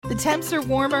The temps are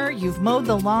warmer, you've mowed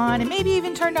the lawn, and maybe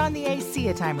even turned on the AC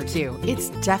a time or two. It's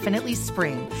definitely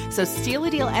spring. So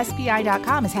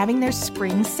StealADealSPI.com is having their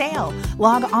spring sale.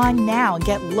 Log on now and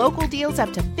get local deals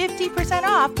up to 50%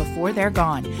 off before they're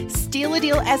gone.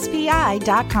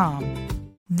 StealADealSPI.com.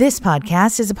 This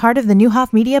podcast is a part of the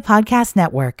Newhoff Media Podcast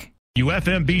Network.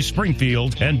 WFMB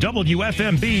Springfield and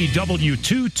WFMB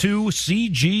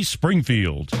W22CG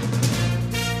Springfield.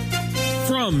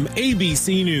 From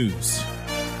ABC News,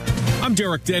 I'm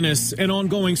Derek Dennis. An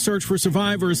ongoing search for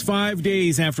survivors 5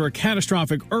 days after a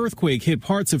catastrophic earthquake hit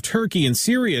parts of Turkey and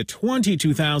Syria.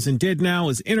 22,000 dead now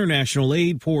as international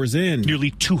aid pours in.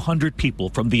 Nearly 200 people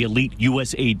from the elite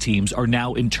U.S. aid teams are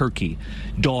now in Turkey.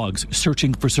 Dogs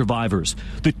searching for survivors.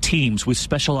 The teams with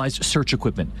specialized search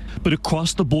equipment. But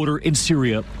across the border in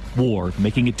Syria, war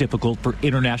making it difficult for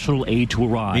international aid to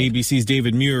arrive. ABC's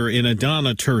David Muir in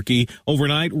Adana, Turkey.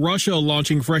 Overnight, Russia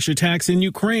launching fresh attacks in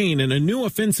Ukraine and a new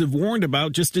offensive warned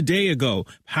about just a day ago.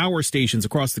 Power stations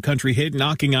across the country hit,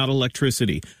 knocking out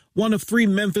electricity. One of 3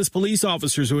 Memphis police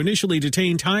officers who initially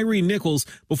detained Tyree Nichols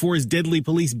before his deadly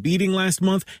police beating last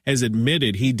month has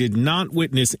admitted he did not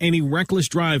witness any reckless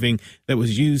driving that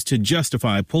was used to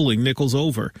justify pulling Nichols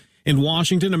over. In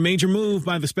Washington, a major move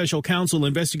by the special counsel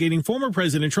investigating former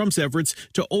President Trump's efforts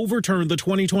to overturn the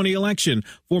 2020 election.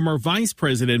 Former Vice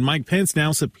President Mike Pence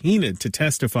now subpoenaed to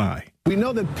testify. We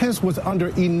know that Pence was under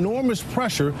enormous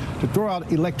pressure to throw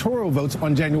out electoral votes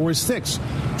on January 6th.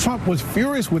 Trump was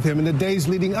furious with him in the days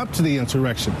leading up to the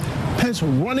insurrection. Pence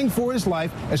running for his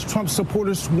life as Trump's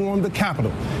supporters swarmed the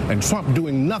Capitol, and Trump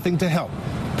doing nothing to help.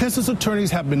 Pence's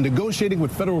attorneys have been negotiating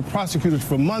with federal prosecutors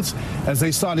for months as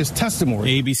they sought his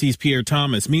testimony. ABC's Pierre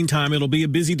Thomas. Meantime, it'll be a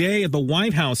busy day at the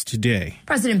White House today.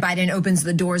 President Biden opens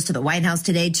the doors to the White House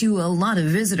today to a lot of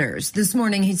visitors. This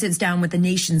morning, he sits down with the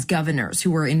nation's governors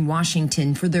who are in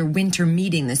Washington for their winter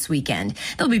meeting this weekend.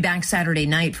 They'll be back Saturday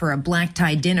night for a black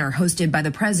tie dinner hosted by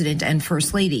the president and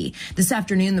first lady. This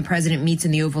afternoon, the president meets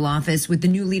in the Oval Office with the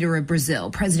new leader of Brazil,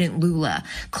 President Lula.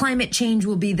 Climate change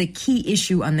will be the key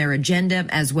issue on their agenda,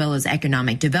 as well as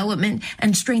economic development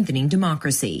and strengthening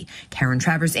democracy. Karen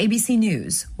Travers, ABC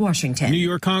News, Washington. New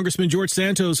York Congressman George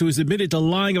Santos, who has admitted to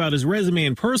lying about his resume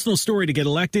and personal story to get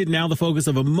elected, now the focus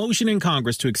of a motion in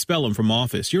Congress to expel him from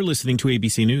office. You're listening to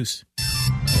ABC News.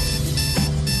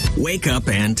 Wake up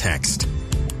and text.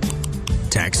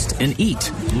 Text and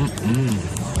eat.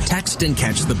 Text and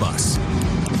catch the bus.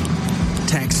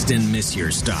 Text and miss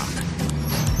your stop.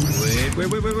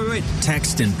 Wait.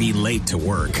 Text and be late to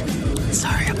work.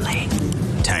 Sorry, I'm late.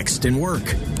 Text and work.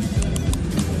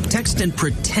 Text and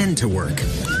pretend to work.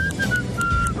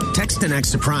 Text and act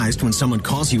surprised when someone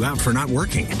calls you out for not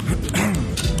working.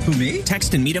 Who, me?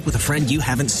 Text and meet up with a friend you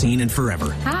haven't seen in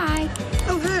forever. Hi.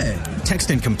 Oh, hey.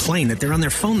 Text and complain that they're on their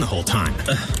phone the whole time.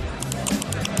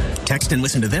 Text and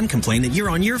listen to them complain that you're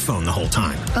on your phone the whole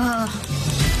time.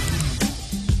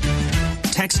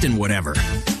 Text and whatever.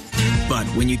 But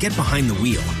when you get behind the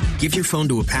wheel, give your phone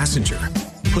to a passenger.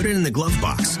 Put it in the glove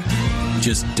box.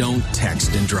 Just don't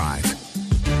text and drive.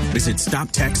 Visit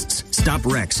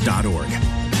StopTextsStopWrecks.org.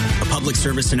 A public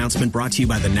service announcement brought to you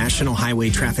by the National Highway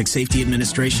Traffic Safety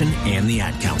Administration and the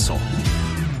Ad Council.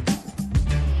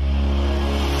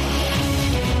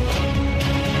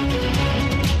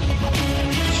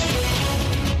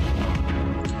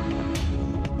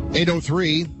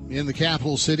 .803 in the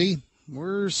capital city.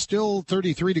 We're still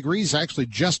 33 degrees, actually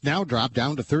just now dropped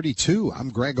down to 32. I'm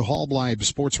Greg Hallbleib,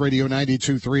 Sports Radio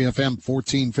 92.3 FM,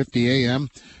 1450 AM.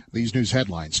 These news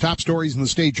headlines. Top stories in the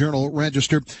State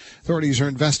Journal-Register. Authorities are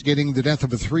investigating the death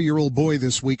of a 3-year-old boy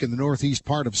this week in the northeast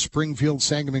part of Springfield.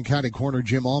 Sangamon County Coroner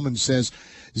Jim Allman says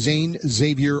Zane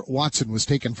Xavier Watson was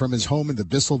taken from his home in the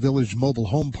Bissell Village Mobile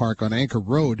Home Park on Anchor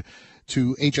Road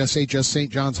to HSHS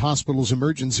St. John's Hospital's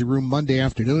emergency room Monday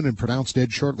afternoon and pronounced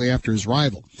dead shortly after his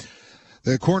arrival.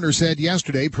 The coroner said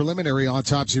yesterday preliminary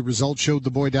autopsy results showed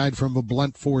the boy died from a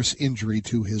blunt force injury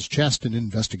to his chest, and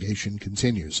investigation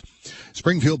continues.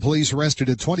 Springfield police arrested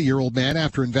a 20-year-old man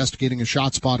after investigating a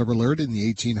ShotSpotter alert in the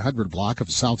 1800 block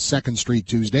of South 2nd Street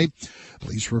Tuesday.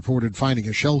 Police reported finding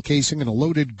a shell casing and a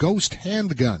loaded ghost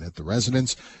handgun at the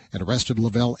residence and arrested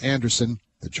Lavelle Anderson.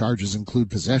 The charges include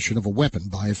possession of a weapon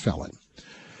by a felon.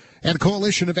 And a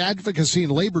coalition of advocacy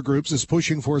and labor groups is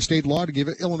pushing for a state law to give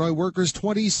Illinois workers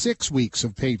 26 weeks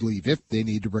of paid leave if they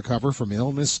need to recover from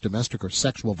illness, domestic or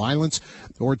sexual violence,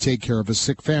 or take care of a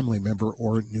sick family member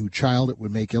or new child. It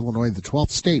would make Illinois the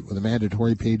 12th state with a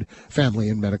mandatory paid family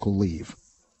and medical leave.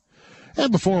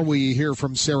 And before we hear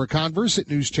from Sarah Converse at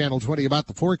News Channel 20 about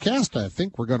the forecast, I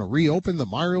think we're going to reopen the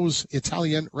Mario's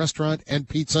Italian Restaurant and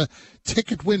Pizza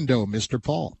ticket window, Mr.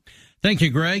 Paul. Thank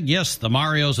you, Greg. Yes, the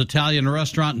Mario's Italian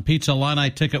Restaurant and Pizza Illini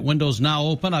ticket window's now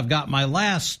open. I've got my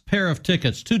last pair of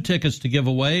tickets, 2 tickets to give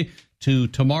away to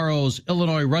tomorrow's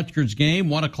Illinois-Rutgers game,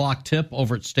 1 o'clock tip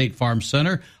over at State Farm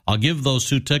Center. I'll give those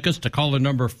 2 tickets to caller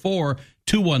number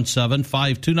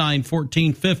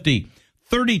 4-217-529-1450.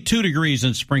 32 degrees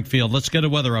in Springfield. Let's get a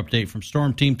weather update from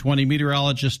Storm Team 20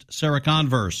 meteorologist Sarah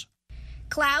Converse.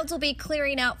 Clouds will be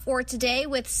clearing out for today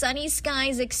with sunny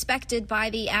skies expected by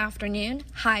the afternoon.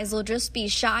 Highs will just be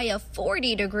shy of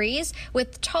 40 degrees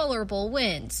with tolerable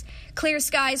winds. Clear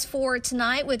skies for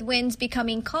tonight with winds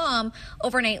becoming calm.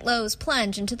 Overnight lows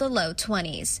plunge into the low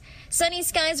 20s. Sunny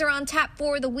skies are on tap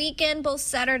for the weekend, both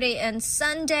Saturday and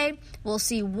Sunday. We'll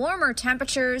see warmer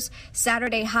temperatures.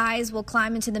 Saturday highs will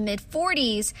climb into the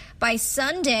mid-40s. By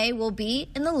Sunday, we'll be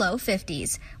in the low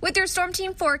 50s. With your Storm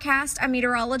Team forecast, I'm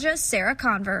meteorologist Sarah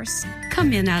Converse.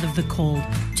 Come in out of the cold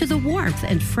to the warmth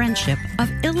and friendship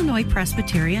of Illinois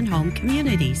Presbyterian Home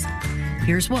Communities.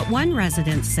 Here's what one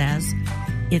resident says: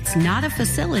 "It's not a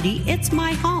facility, it's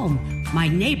my home. My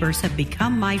neighbors have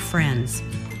become my friends."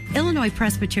 Illinois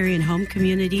Presbyterian Home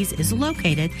Communities is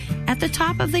located at the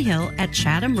top of the hill at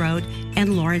Chatham Road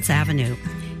and Lawrence Avenue.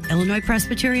 Illinois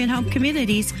Presbyterian Home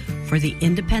Communities, for the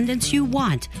independence you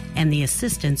want and the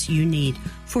assistance you need.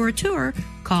 For a tour,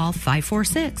 call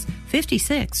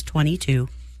 546-5622.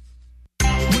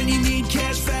 When you need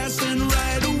cash fast and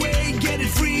right away, get it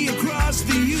free across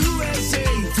the USA.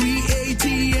 Free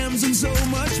ATMs and so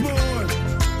much more.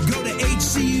 Go to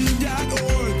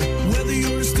hcu.org. Whether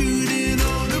you're a student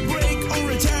on a break or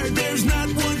retired, there's not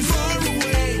one far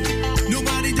away.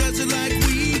 Nobody does it like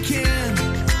we can.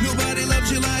 Nobody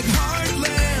loves you like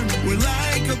Heartland. We're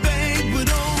like a bank,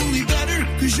 but only better,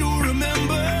 'cause you'll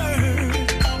remember.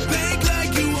 Bank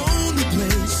like you own the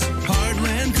place.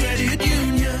 Heartland Credit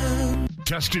Union.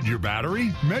 Tested your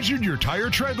battery? Measured your tire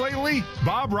tread lately?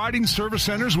 Bob Riding Service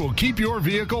Centers will keep your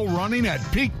vehicle running at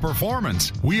peak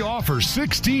performance. We offer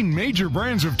 16 major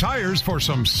brands of tires for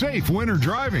some safe winter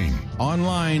driving.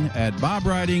 Online at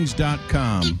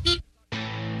bobridings.com.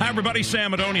 Hi, everybody.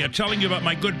 Sam Adonia telling you about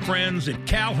my good friends at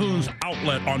Calhoun's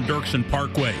Outlet on Dirksen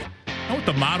Parkway. Know what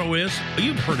the motto is?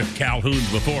 You've heard of Calhoun's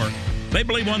before. They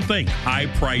believe one thing: high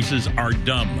prices are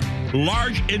dumb.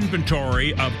 Large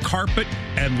inventory of carpet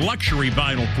and luxury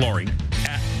vinyl flooring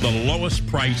at the lowest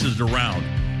prices around.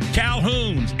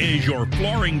 Calhoun's is your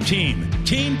flooring team.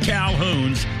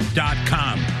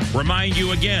 TeamCalhouns.com. Remind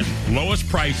you again, lowest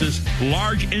prices,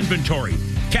 large inventory.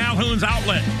 Calhoun's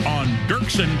Outlet on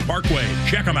Dirksen Parkway.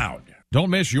 Check them out. Don't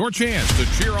miss your chance to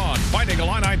cheer on Fighting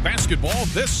Illini basketball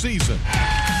this season.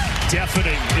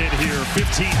 Deafening in here,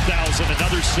 15,000,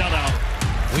 another sellout.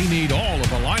 We need all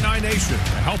of Illini Nation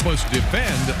to help us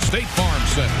defend State Farm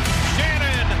Center.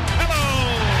 Shannon, hello!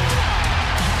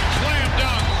 Slam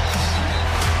dunk!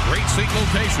 Great seat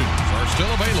locations are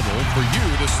still available for you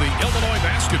to see Illinois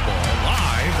basketball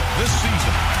live this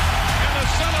season. And the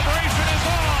celebration is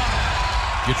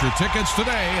on! Get your tickets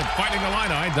today at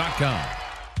fightingillini.com.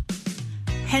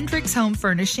 Hendricks Home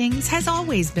Furnishings has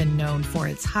always been known for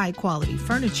its high-quality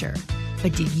furniture.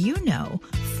 But did you know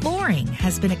flooring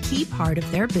has been a key part of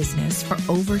their business for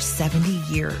over 70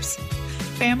 years?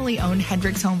 Family-owned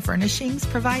Hendricks Home Furnishings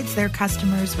provides their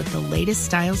customers with the latest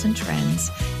styles and trends,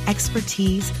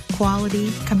 expertise,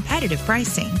 quality, competitive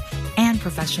pricing, and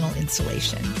professional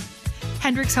installation.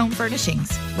 Hendricks Home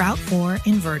Furnishings, Route 4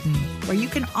 in Verdon, where you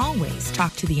can always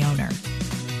talk to the owner.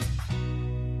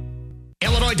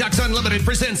 Illinois Ducks Unlimited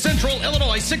presents Central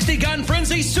Illinois 60-Gun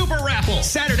Frenzy Super Raffle.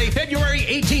 Saturday, February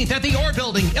 18th at the Orr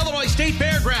Building, Illinois State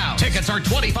Fairgrounds. Tickets are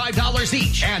 $25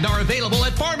 each and are available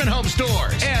at Farm and Home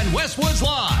stores and Westwoods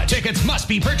Lodge. Tickets must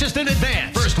be purchased in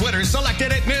advance. First winner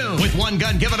selected at noon, with one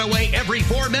gun given away every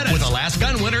 4 minutes, with a last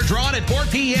gun winner drawn at 4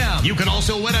 p.m. You can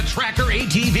also win a Tracker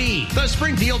ATV. The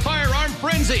Springfield Firearm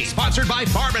Frenzy, sponsored by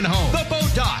Farm and Home, the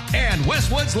Boat Dock, and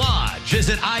Westwoods Lodge.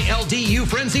 Visit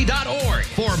ILDUfrenzy.org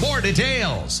for more details.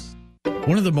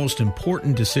 One of the most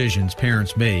important decisions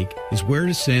parents make is where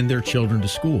to send their children to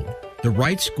school. The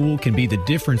right school can be the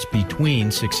difference between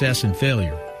success and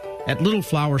failure. At Little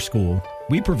Flower School,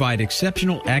 we provide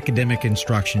exceptional academic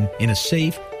instruction in a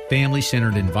safe,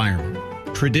 family-centered environment.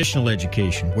 Traditional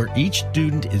education, where each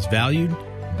student is valued,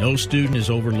 no student is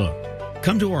overlooked.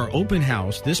 Come to our open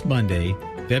house this Monday,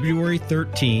 February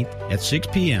 13th at 6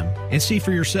 p.m. and see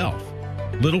for yourself.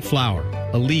 Little Flower,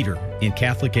 a leader in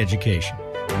Catholic education.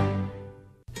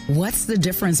 What's the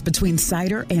difference between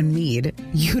cider and mead?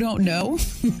 You don't know?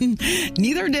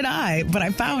 Neither did I, but I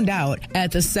found out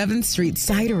at the 7th Street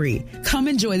Cidery. Come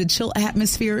enjoy the chill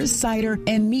atmosphere, cider,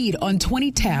 and mead on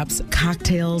 20 taps,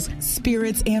 cocktails,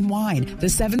 spirits, and wine. The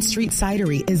 7th Street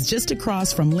Cidery is just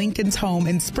across from Lincoln's home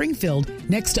in Springfield,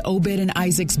 next to Obed and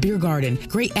Isaac's Beer Garden.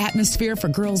 Great atmosphere for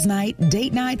girls' night,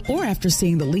 date night, or after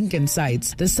seeing the Lincoln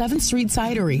sights. The 7th Street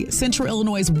Cidery, Central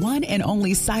Illinois' one and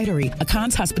only cidery, a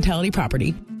Conn's Hospitality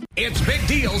property. It's big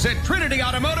deals at Trinity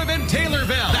Automotive in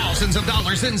Taylorville. Thousands of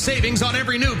dollars in savings on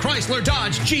every new Chrysler,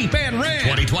 Dodge, Jeep, and Ram.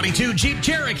 2022 Jeep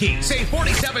Cherokee. Save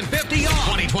 $4,750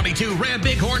 off. 2022 Ram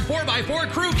Bighorn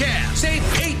 4x4 Crew Cab. Save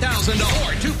 $8,000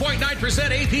 or 2.9%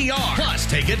 APR. Plus,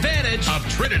 take advantage of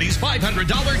Trinity's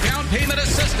 $500 down payment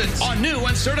assistance on new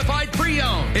and certified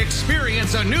pre-owned.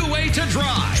 Experience a new way to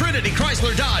drive. Trinity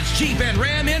Chrysler, Dodge, Jeep, and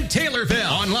Ram in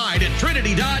Taylorville. Online at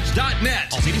TrinityDodge.net.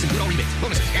 All savings include all rebates,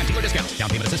 bonuses, and dealer discounts. Down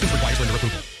payment assistance requires lender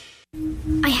approval.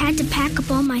 I had to pack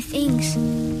up all my things.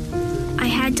 I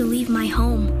had to leave my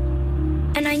home.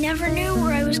 And I never knew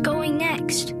where I was going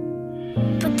next.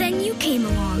 But then you came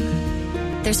along.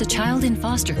 There's a child in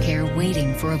foster care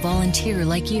waiting for a volunteer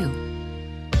like you.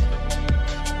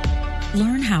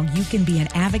 Learn how you can be an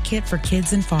advocate for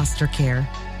kids in foster care.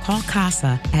 Call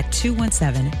CASA at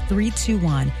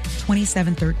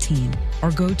 217-321-2713 or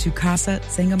go to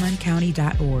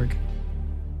CASASangamonCounty.org.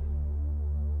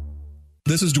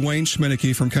 This is Dwayne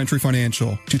Schmidtke from Country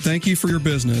Financial. To thank you for your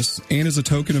business and as a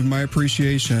token of my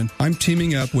appreciation, I'm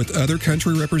teaming up with other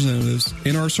country representatives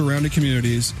in our surrounding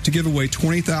communities to give away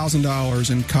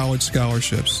 $20,000 in college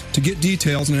scholarships. To get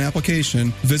details and an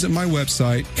application, visit my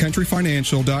website,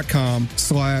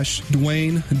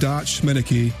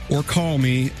 countryfinancial.com/Dwayne.Schmidtke or call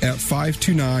me at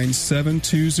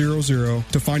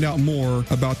 529-7200 to find out more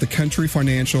about the Country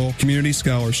Financial Community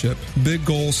Scholarship. Big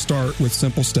goals start with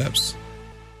simple steps.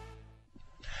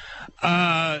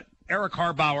 Eric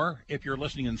Harbauer, if you're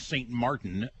listening in St.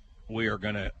 Martin, we are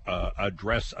going to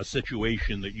address a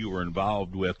situation that you were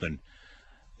involved with, and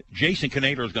Jason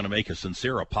Knadler is going to make a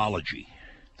sincere apology.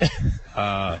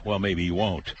 Well, maybe he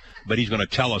won't, but he's going to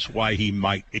tell us why he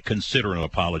might consider an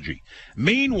apology.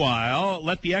 Meanwhile,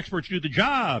 let the experts do the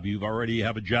job. You already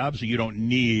have a job, so you don't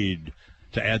need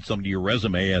to add something to your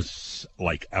resume as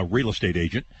like a real estate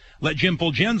agent. Let Jim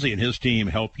Fulgenzi and his team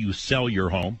help you sell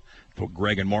your home. What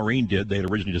Greg and Maureen did, they had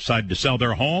originally decided to sell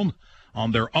their home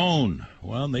on their own.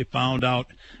 Well, they found out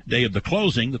day of the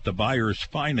closing that the buyer's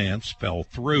finance fell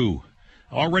through.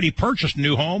 Already purchased a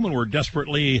new home and were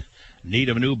desperately in need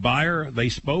of a new buyer. They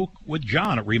spoke with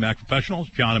John at RE/MAX Professionals.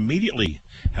 John immediately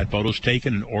had photos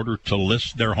taken in order to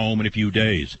list their home in a few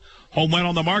days. Home went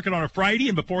on the market on a Friday,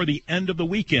 and before the end of the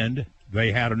weekend,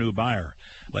 they had a new buyer.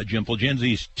 Let Jim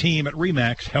Fulgenzi's team at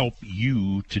RE/MAX help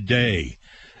you today.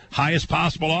 Highest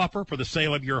possible offer for the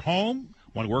sale of your home.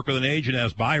 Want to work with an agent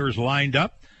as buyers lined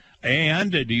up?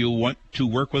 And do you want to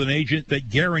work with an agent that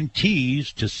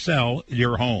guarantees to sell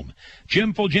your home?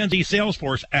 Jim Fulgenzi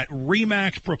Salesforce at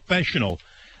RE/MAX Professional.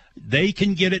 They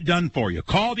can get it done for you.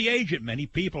 Call the agent. Many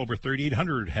people, over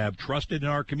 3,800, have trusted in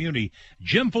our community.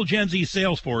 Jim Fulgenzi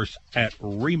Salesforce at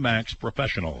RE/MAX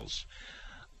Professionals.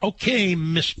 Okay,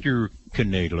 Mr.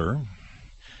 Knadler.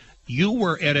 You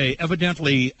were at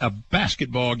evidently a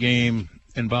basketball game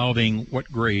involving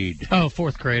what grade? Oh,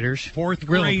 fourth graders. Fourth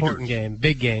Real graders. important game,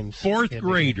 big games. Fourth Yeah,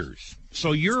 graders.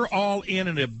 So you're all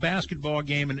in a basketball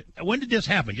game. And when did this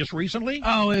happen? Just recently?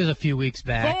 Oh, it was a few weeks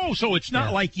back. Oh, so it's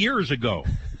not like years ago.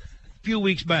 A few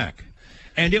weeks back.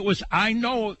 And it was, I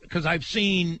know, because I've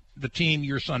seen the team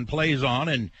your son plays on,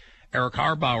 and Eric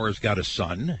Harbauer's got a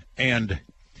son, and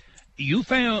you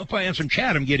fans from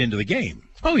Chatham get into the game.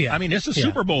 Oh, yeah. I mean, it's a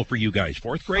Super Bowl for you guys.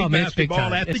 Fourth grade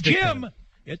basketball at the gym.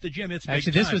 At the gym, it's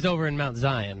Actually, big this was over in Mount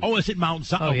Zion. Oh, is it Mount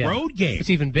Zion? Oh, yeah. A road game.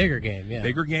 It's even bigger game, yeah.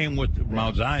 Bigger game with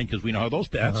Mount Zion, because we know how those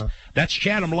that's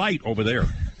Chatham Light over there.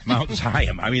 Mount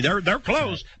Zion. I mean, they're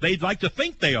close. They'd like to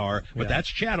think they are, but that's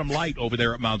Chatham Light over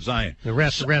there at Mount Zion. The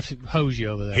refs hose you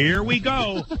over there. Here we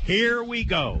go. Here we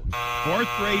go. Fourth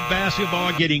grade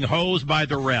basketball getting hosed by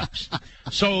the refs.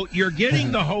 So you're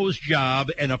getting the hose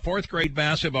job in a fourth grade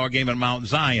basketball game at Mount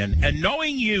Zion, and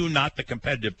knowing you, not the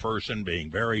competitive person, being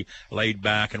very laid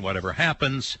back and whatever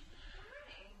happens,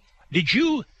 did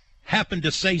you happen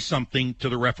to say something to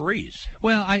the referees?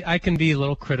 Well, I can be a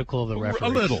little critical of the referees.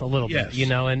 A little yes. bit, you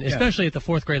know, and especially at the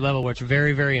fourth grade level where it's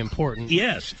very, very important.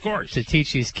 Yes, of course. To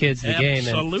teach these kids the game.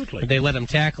 Absolutely. And they let them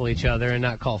tackle each other and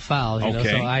not call fouls, you know,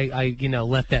 so I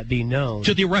let that be known.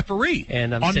 To the referee?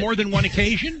 And on more than one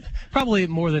occasion? Probably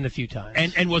more than a few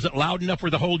times. And was it loud enough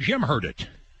where the whole gym heard it?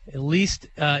 At least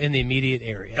in the immediate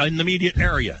area. In the immediate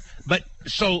area. But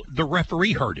so the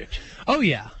referee heard it. Oh,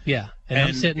 yeah. And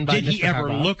I'm sitting by did he Mr. ever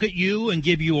Harbaugh. look at you and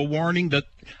give you a warning that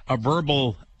a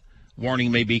verbal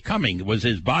warning may be coming? Was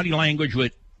his body language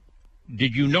with,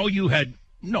 did you know you had,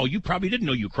 no, you probably didn't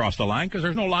know you crossed the line because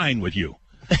there's no line with you.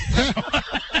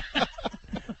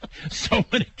 So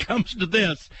when it comes to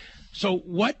this, so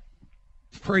what,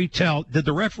 pray tell, did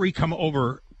the referee come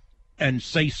over and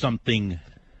say something?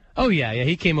 Oh, yeah.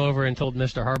 He came over and told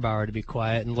Mr. Harbaugh to be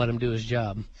quiet and let him do his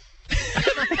job.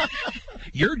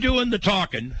 You're doing the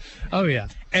talking. Oh, yeah.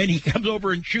 And he comes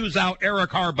over and chews out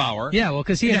Eric Harbauer. Yeah, well,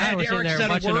 because he and I were sitting there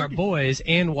watching our boys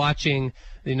and watching,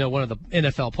 one of the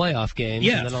NFL playoff games.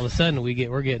 Yes. And then all of a sudden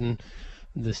we're getting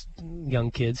this young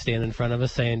kid standing in front of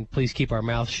us saying, please keep our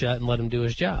mouth shut and let him do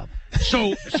his job.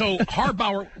 So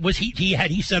Harbauer,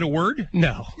 had he said a word?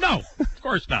 No. No, of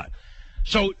course not.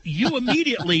 So you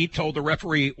immediately told the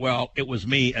referee, well, it was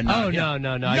me and not him.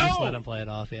 No. I just let him play it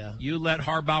off, yeah. You let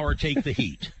Harbauer take the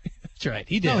heat. That's right.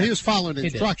 He did. No, he was following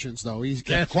instructions, though. He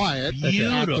kept quiet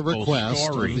at the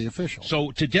request of the official.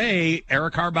 So today,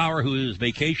 Eric Harbauer, who is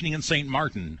vacationing in St.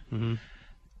 Martin,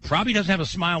 probably doesn't have a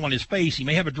smile on his face. He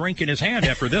may have a drink in his hand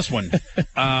after this one.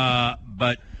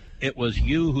 But it was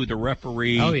you who the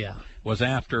referee was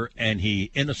after, and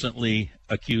he innocently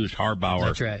accused Harbauer.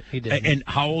 That's right. He did. And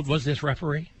how old was this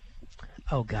referee?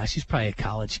 Oh, gosh, he's probably a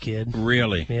college kid.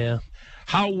 Really? Yeah.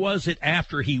 How was it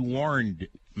after he warned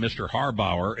Mr.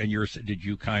 Harbauer, and did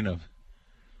you kind of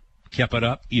keep it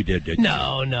up? You did, didn't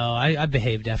you? No. I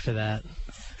behaved after that.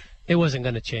 It wasn't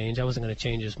going to change. I wasn't going to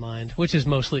change his mind, which is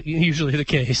usually the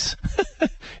case.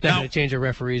 Not going to change a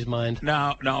referee's mind.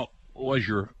 Now, was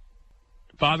your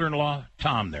father-in-law,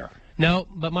 Tom, there? No,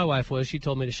 but my wife was. She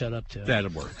told me to shut up, too.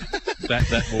 That'll work.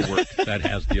 That will work. That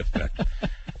has the effect.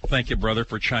 Thank you, brother,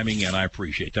 for chiming in. I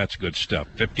appreciate it. That's good stuff.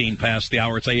 15 past the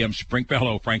hour. It's AM Springfield.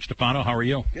 Hello, Frank Stefano. How are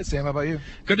you? Good, Sam. How about you?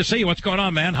 Good to see you. What's going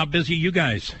on, man? How busy are you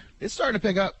guys? It's starting to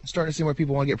pick up. Starting to see more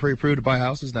people want to get pre-approved to buy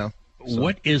houses now. So.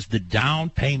 What is the Down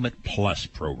Payment Plus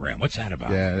program? What's that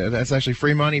about? Yeah, that's actually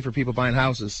free money for people buying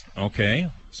houses.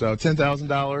 Okay. So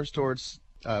 $10,000 towards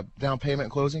down payment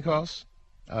and closing costs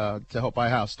to help buy a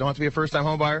house. Don't have to be a first-time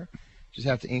home buyer. Just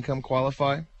have to income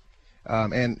qualify.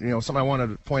 And, something I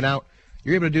wanted to point out,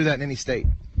 you're able to do that in any state.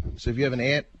 So if you have an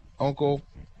aunt, uncle,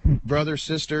 brother,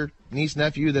 sister, niece,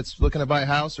 nephew that's looking to buy a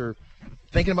house or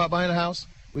thinking about buying a house,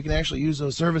 we can actually use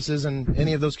those services in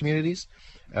any of those communities.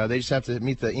 They just have to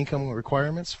meet the income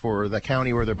requirements for the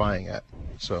county where they're buying at.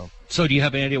 So do you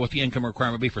have any idea what the income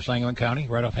requirement would be for Sangamon County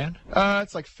right offhand?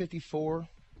 It's like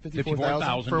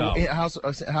 $54,000 for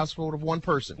a household of one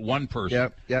person. One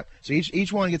person. Yep. So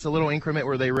each one gets a little increment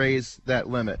where they raise that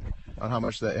limit on how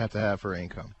much they have to have for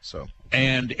income. So.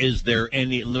 And is there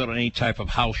any type of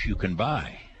house you can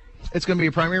buy? It's going to be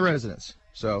a primary residence.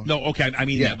 So no, okay. I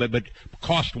mean, but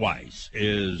cost-wise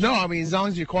is no. I mean, as long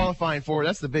as you're qualifying for it,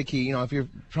 that's the big key. If you're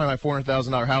trying to buy a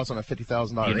 $400,000 house on a $50,000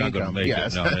 income, you're not going to make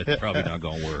it. No, that's probably not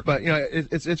going to work. But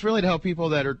it's really to help people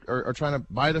that are trying to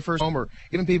buy the first home, or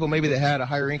even people maybe that had a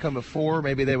higher income before.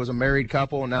 Maybe they was a married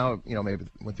couple and now maybe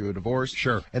went through a divorce.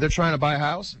 Sure. And they're trying to buy a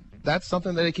house. That's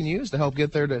something that they can use to help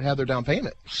get there to have their down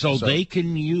payment. So they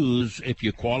can use, if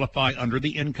you qualify under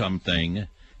the income thing,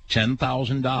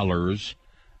 $10,000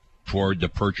 toward the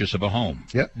purchase of a home.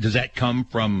 Yep. Does that come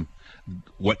from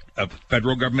a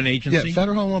federal government agency? Yeah,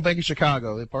 Federal Home Loan Bank of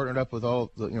Chicago. They partnered up with all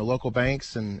the local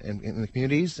banks and the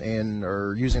communities and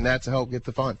are using that to help get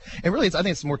the fund. And really, I think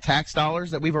it's more tax dollars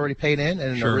that we've already paid in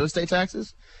and real estate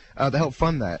taxes to help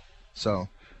fund that. So.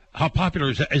 How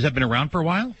popular is that? Has that been around for a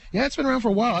while? Yeah, it's been around for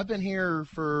a while. I've been here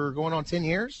for going on 10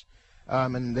 years,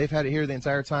 and they've had it here the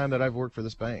entire time that I've worked for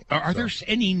this bank. Are there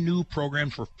any new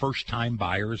programs for first-time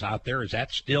buyers out there? Is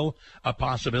that still a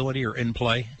possibility or in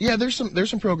play? Yeah, there's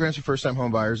some programs for first-time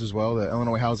home buyers as well. The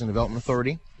Illinois Housing Development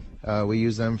Authority, we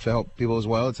use them to help people as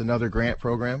well. It's another grant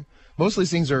program. Most of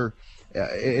these things are.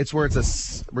 It's where it's a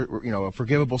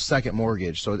forgivable second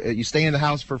mortgage. So you stay in the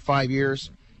house for 5 years,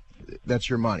 that's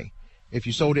your money. If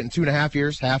you sold it in 2.5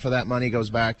 years, half of that money goes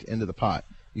back into the pot.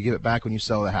 You give it back when you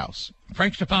sell the house.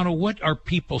 Frank Stefano, what are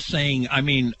people saying? I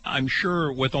mean, I'm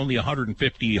sure with only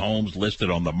 150 homes listed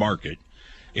on the market,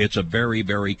 it's a very,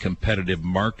 very competitive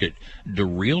market. Do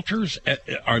realtors,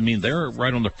 they're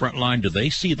right on the front line. Do they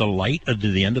see the light at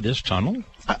the end of this tunnel?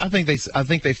 I think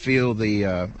they feel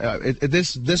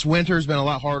this winter has been a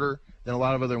lot harder than a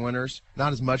lot of other winters.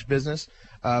 Not as much business.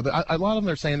 But a lot of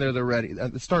them are saying they're ready.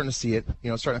 They're starting to see it.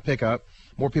 It's starting to pick up.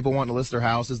 More people want to list their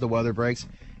house as the weather breaks.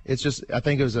 It's just, I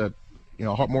think it was a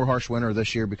more harsh winter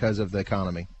this year because of the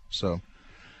economy. So,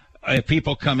 If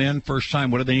people come in first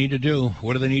time, what do they need to do?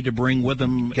 What do they need to bring with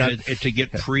them to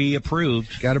get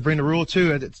pre-approved? Got to bring the rule of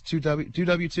two. It's two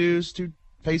W-2s, 2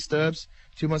 pay stubs,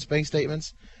 2 months bank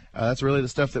statements. That's really the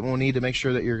stuff that we'll need to make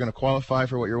sure that you're going to qualify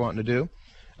for what you're wanting to do.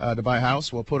 To buy a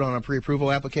house, we'll put on a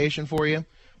pre-approval application for you.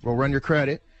 We'll run your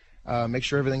credit, make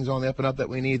sure everything's on the up and up that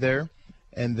we need there,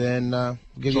 and then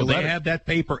give you a letter. So they have that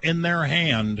paper in their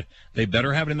hand. They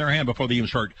better have it in their hand before they even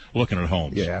start looking at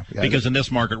homes. Yeah. Because in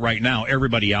this market right now,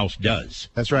 everybody else does.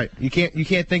 That's right. You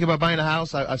can't think about buying a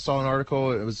house. I saw an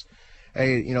article. It was,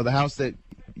 the house that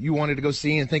you wanted to go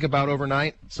see and think about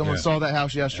overnight. Someone saw that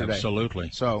house yesterday. Absolutely.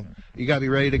 So you got to be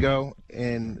ready to go.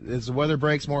 And as the weather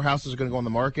breaks, more houses are going to go on the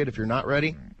market. If you're not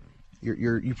ready,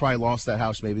 you probably lost that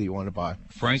house maybe you wanted to buy.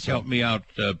 Frank, help me out.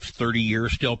 30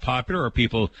 years still popular? Or are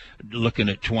people looking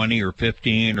at 20 or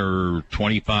 15 or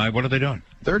 25? What are they doing?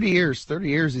 30 years.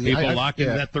 People locked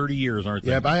into that 30 years, aren't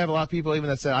they? Yeah, but I have a lot of people even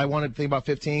that said, I want to think about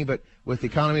 15, but with the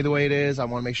economy the way it is, I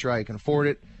want to make sure I can afford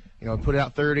it. Put it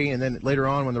out 30, and then later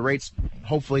on when the rates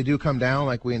hopefully do come down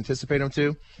like we anticipate them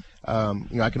to,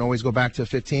 I can always go back to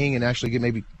 15 and actually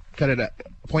maybe cut it at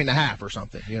 1.5 or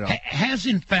something. Has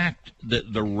in fact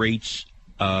the rates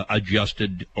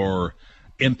adjusted or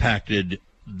impacted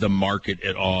the market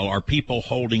at all? Are people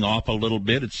holding off a little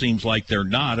bit? It seems like they're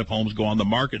not. If homes go on the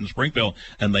market in Springfield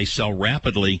and they sell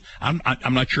rapidly, I'm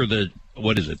not sure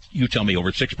what is it? You tell me,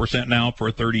 over 6% now for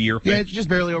a 30-year fix? Yeah, it's just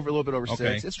barely over, a little bit over 6.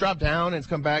 Okay. It's dropped down and it's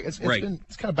come back. It's kind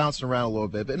of bouncing around a little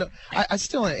bit, but no, I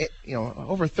still,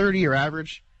 over 30-year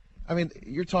average. I mean,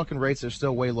 you're talking rates that are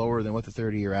still way lower than what the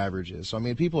 30-year average is. So I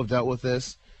mean, people have dealt with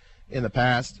this in the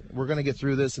past. We're going to get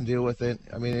through this and deal with it.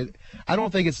 I mean, I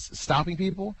don't think it's stopping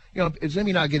people. It's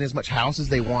maybe not getting as much house as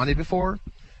they wanted before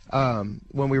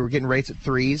when we were getting rates at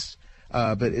 3s.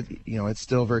 But it's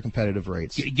still very competitive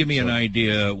rates. Give me an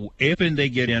idea. If they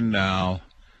get in now,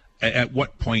 at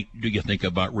what point do you think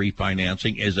about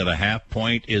refinancing? Is it a half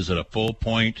point? Is it a full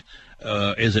point?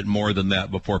 Is it more than that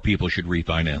before people should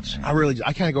refinance? I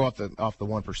kind of go off the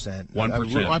 1%.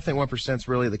 1%. I think 1% is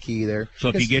really the key there. So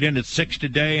if you get in at 6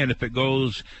 today, and if it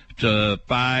goes to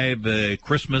 5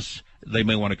 Christmas, they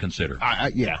may want to consider.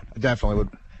 Yeah, definitely would.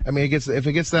 I mean, if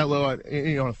it gets that low, a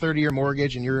 30-year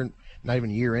mortgage, and you're not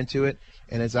even a year into it,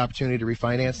 and it's an opportunity to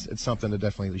refinance, it's something to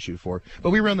definitely shoot for.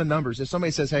 But we run the numbers. If somebody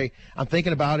says, hey, I'm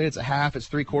thinking about it, it's a half, it's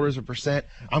 0.75%,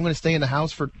 I'm going to stay in the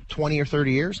house for 20 or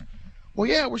 30 years. Well,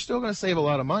 yeah, we're still going to save a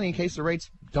lot of money in case the rates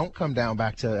don't come down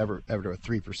back to ever to a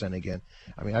 3% again.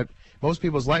 I mean, most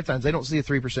people's lifetimes, they don't see a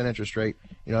 3% interest rate.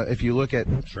 If you look at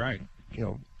that's right.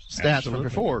 Stats from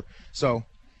before. So,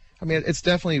 I mean, it's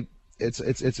definitely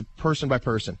it's a person by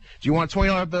person. Do you want a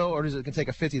 $20 bill, or does it can take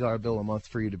a $50 bill a month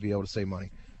for you to be able to save money?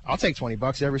 I'll take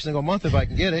 $20 every single month if I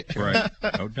can get it. Right,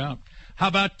 no doubt. How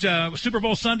about Super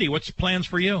Bowl Sunday? What's the plans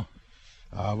for you?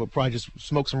 We'll probably just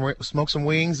smoke some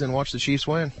wings and watch the Chiefs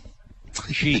win.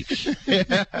 Chiefs.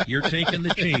 You're taking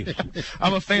the Chiefs.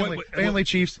 I'm a family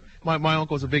Chiefs. My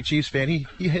uncle's a big Chiefs fan. He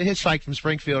hitchhiked from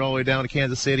Springfield all the way down to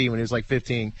Kansas City when he was like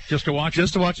 15. Just to watch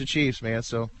the Chiefs, man.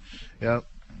 So, yeah.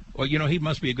 Well, he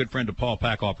must be a good friend to Paul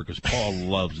Packoffer because Paul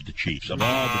loves the Chiefs. Of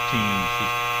all the teams,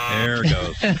 there it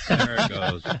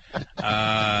goes.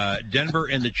 Denver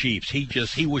and the Chiefs.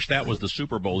 He wished that was the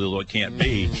Super Bowl, although it can't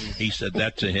be. He said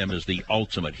that to him is the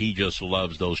ultimate. He just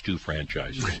loves those two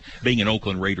franchises. Being an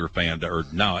Oakland Raider fan, or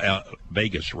now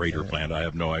Vegas Raider fan, I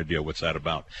have no idea what's that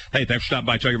about. Hey, thanks for stopping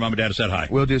by. Tell your mom and dad I said hi.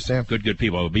 Will do, Sam. Good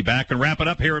people. We'll be back and wrap it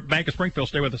up here at Bank of Springfield.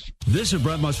 Stay with us. This is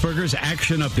Brett Musburger's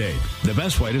Action Update. The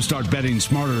best way to start betting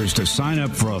smarter is to sign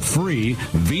up for a free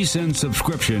VSiN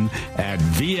subscription at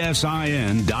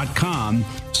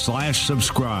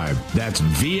vsin.com/subscribe. That's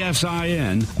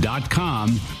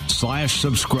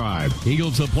vsin.com/subscribe.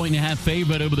 Eagles a 1.5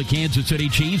 favorite over the Kansas City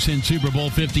Chiefs in Super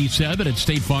Bowl 57 at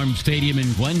State Farm Stadium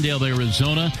in Glendale,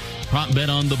 Arizona. Prop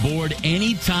bet on the board,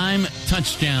 anytime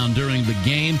touchdown during the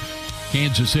game.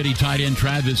 Kansas City tight end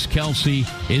Travis Kelce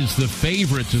is the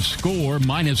favorite to score,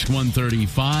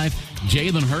 -135.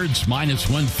 Jalen Hurts,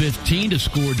 -115 to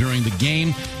score during the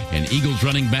game. And Eagles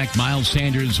running back Miles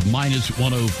Sanders,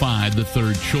 -105, the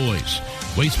third choice.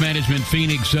 Waste Management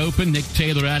Phoenix Open. Nick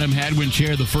Taylor, Adam Hadwin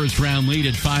share the first-round lead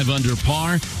at 5 under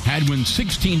par. Hadwin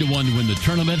 16-1 to win the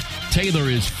tournament. Taylor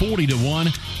is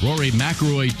 40-1. Rory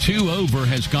McIlroy 2 over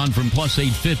has gone from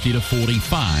 +850 to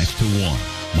 45-1.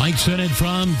 Mike Sennett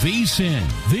from VSiN,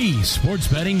 the Sports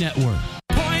Betting Network.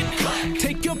 Point,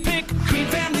 take your pick,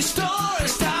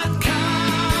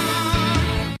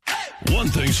 greenfamilystores.com. One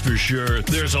thing thing's for sure.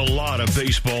 There's a lot of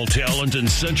baseball talent in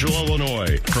Central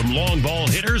Illinois. From long ball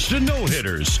hitters to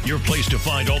no-hitters, your place to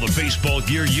find all the baseball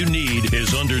gear you need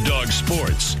is Underdog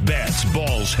Sports. Bats,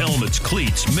 balls, helmets,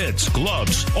 cleats, mitts,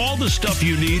 gloves, all the stuff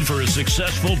you need for a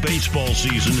successful baseball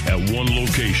season at one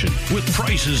location. With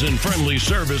prices and friendly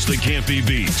service that can't be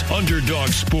beat. Underdog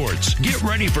Sports. Get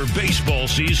ready for baseball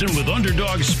season with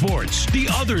Underdog Sports, the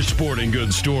other sporting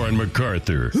goods store in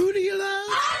MacArthur. Who do you love?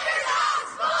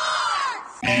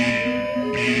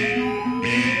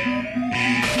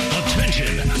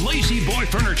 Attention! Lazy Boy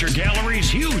Furniture Gallery's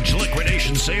huge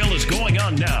liquidation sale is going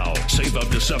on now. Save up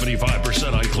to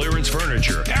 75% on clearance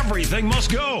furniture. Everything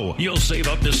must go. You'll save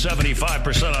up to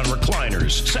 75% on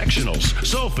recliners, sectionals,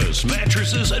 sofas,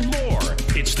 mattresses, and more.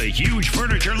 It's the huge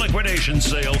furniture liquidation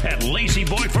sale at Lazy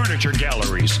Boy Furniture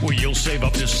Galleries, where you'll save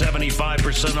up to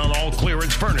 75% on all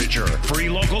clearance furniture. Free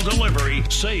local delivery.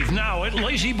 Save now at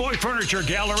Lazy Boy Furniture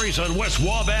Galleries on West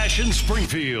Wabash in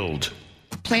Springfield.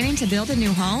 Planning to build a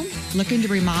new home? Looking to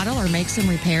remodel or make some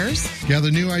repairs?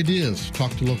 Gather new ideas, talk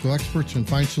to local experts, and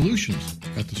find solutions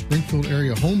at the Springfield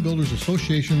Area Home Builders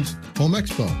Association's Home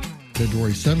Expo,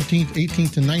 February 17th,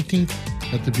 18th, and 19th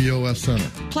at the BOS Center.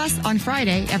 Plus, on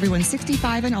Friday, everyone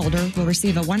 65 and older will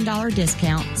receive a $1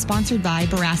 discount, sponsored by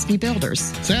Baraski Builders.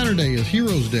 Saturday is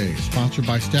Heroes Day, sponsored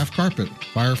by Staff Carpet.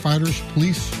 Firefighters,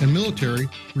 police, and military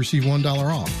receive $1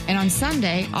 off. And on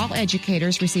Sunday, all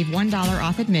educators receive $1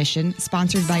 off admission,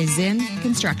 sponsored by Zen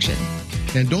Construction.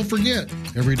 And don't forget,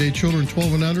 everyday children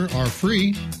 12 and under are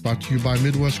free, brought to you by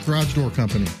Midwest Garage Door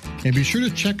Company. And be sure to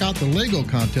check out the Lego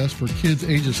contest for kids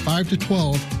ages 5 to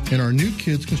 12 in our new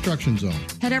Kids Construction Zone.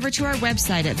 Head over to our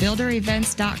website at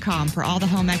builderevents.com for all the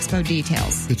Home Expo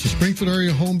details. It's the Springfield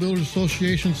Area Home Builders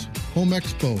Association's Home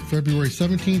Expo, February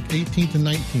 17th, 18th, and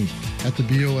 19th at the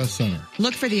BOS Center.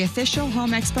 Look for the official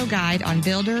Home Expo guide on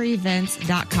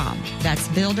builderevents.com. That's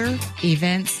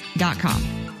builderevents.com.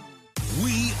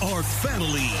 We are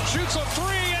family. Shoots a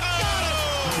three and got it!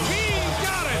 He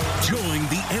got it! Join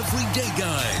the everyday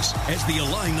guys as the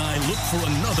Illini look for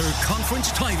another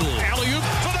conference title. Alley-oop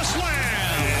for the slam!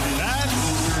 And that's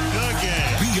the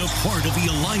game. Be a part of the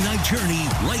Illini journey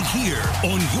right here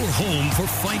on your home for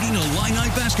Fighting Illini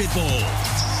basketball.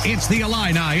 It's the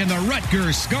Illini and the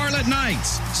Rutgers Scarlet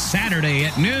Knights, Saturday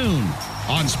at noon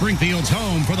on Springfield's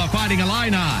home for the Fighting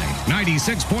Illini,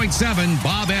 96.7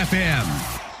 Bob FM.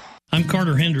 I'm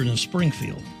Carter Hendren of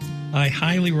Springfield. I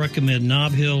highly recommend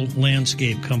Nob Hill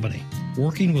Landscape Company.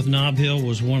 Working with Nob Hill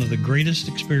was one of the greatest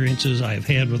experiences I have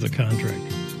had with a contractor.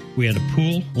 We had a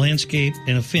pool, landscape,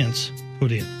 and a fence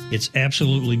put in. It's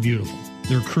absolutely beautiful.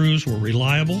 Their crews were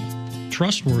reliable,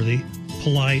 trustworthy,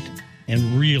 polite,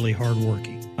 and really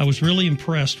hardworking. I was really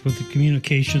impressed with the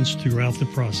communications throughout the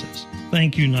process.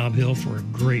 Thank you, Nob Hill, for a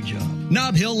great job.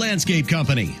 Nob Hill Landscape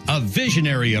Company, a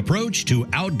visionary approach to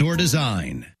outdoor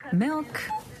design. Milk,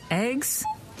 eggs,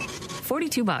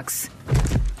 $42.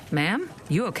 Ma'am,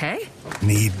 you okay?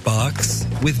 Need bucks?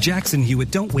 With Jackson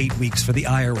Hewitt, don't wait weeks for the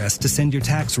IRS to send your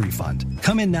tax refund.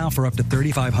 Come in now for up to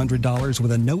 $3,500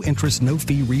 with a no-interest,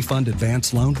 no-fee refund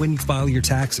advance loan when you file your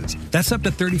taxes. That's up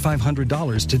to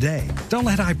 $3,500 today. Don't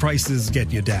let high prices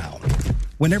get you down.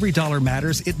 When every dollar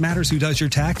matters, it matters who does your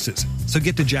taxes. So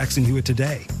get to Jackson Hewitt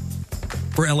today.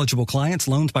 For eligible clients,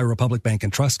 loans by Republic Bank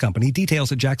and Trust Company.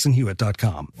 Details at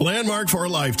jacksonhewitt.com. Landmark for a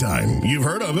lifetime. You've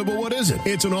heard of it, but what is it?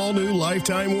 It's an all-new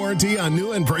lifetime warranty on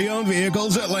new and pre-owned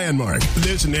vehicles at Landmark.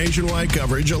 This nationwide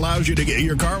coverage allows you to get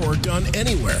your car work done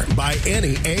anywhere by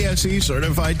any ASE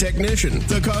certified technician.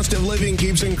 The cost of living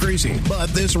keeps increasing,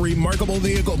 but this remarkable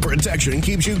vehicle protection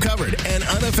keeps you covered and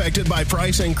unaffected by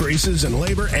price increases in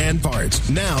labor and parts.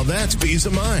 Now that's peace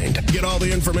of mind. Get all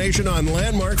the information on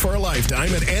Landmark for a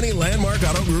lifetime at any Landmark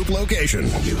Auto Group location.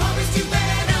 You always do better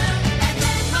at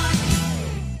Landmark.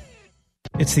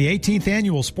 It's the 18th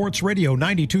annual Sports Radio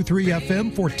 92.3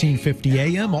 FM, 1450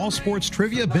 AM, all sports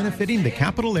trivia benefiting the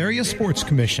Capital Area Sports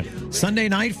Commission. Sunday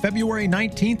night, February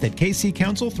 19th at KC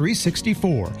Council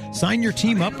 364. Sign your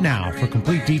team up now. For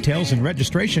complete details and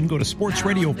registration, go to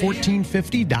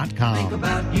sportsradio1450.com. Think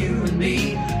about you and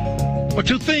me. Well,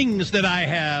 two things that I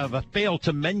have failed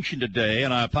to mention today,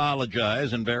 and I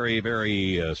apologize, and very,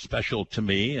 very special to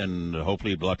me, and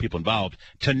hopefully a lot of people involved.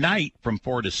 Tonight from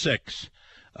 4 to 6,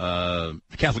 the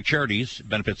Catholic Charities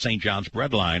Benefit St. John's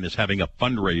Breadline is having a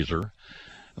fundraiser.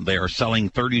 They are selling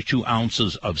 32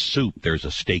 ounces of soup. There's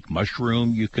a steak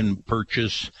mushroom you can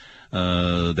purchase.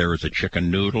 There is a chicken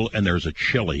noodle, and there's a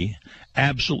chili.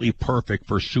 Absolutely perfect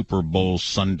for Super Bowl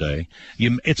Sunday.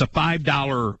 It's a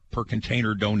 $5 per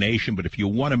container donation, but if you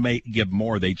want to give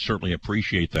more, they'd certainly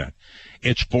appreciate that.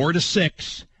 It's 4 to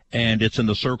 6, and it's in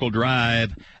the Circle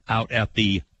Drive out at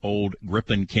the old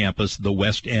Griffin campus, the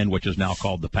West End, which is now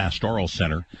called the Pastoral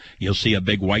Center. You'll see a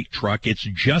big white truck. It's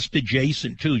just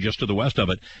adjacent to, just to the west of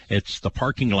it, it's the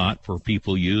parking lot for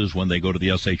people use when they go to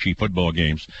the SHE football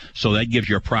games. So that gives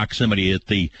you a proximity at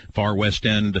the far West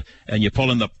End, and you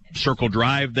pull in the Circle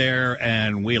Drive there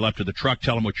and wheel up to the truck,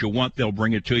 tell them what you want, they'll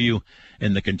bring it to you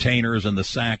in the containers and the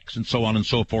sacks and so on and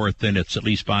so forth. Then it's at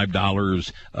least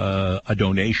 $5 a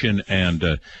donation,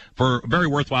 and for a very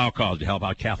worthwhile cause to help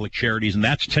out Catholic Charities. And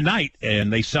that's tonight,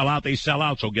 and they sell out,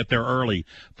 so get there early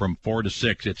from 4 to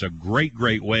 6. It's a great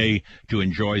way to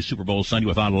enjoy Super Bowl Sunday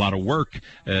without a lot of work.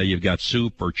 You've got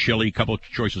soup or chili, a couple of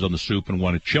choices on the soup and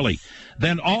one at chili.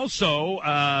 Then also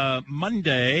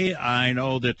Monday, I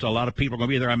know that a lot of people are going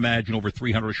to be there. I imagine over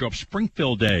 300 will show up.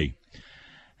 Springfield Day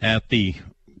at the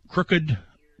Twisted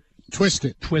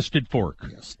Fork.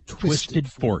 Yes,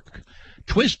 Twisted Fork.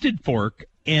 Twisted Fork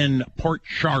in Port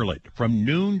Charlotte from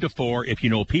noon to 4. If you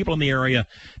know people in the area,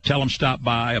 tell them stop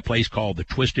by a place called the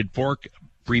Twisted Fork.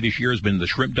 Previous year has been the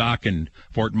Shrimp Dock in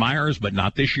Fort Myers, but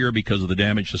not this year because of the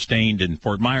damage sustained in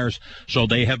Fort Myers. So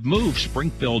they have moved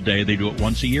Springfield Day. They do it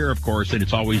once a year, of course, and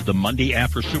it's always the Monday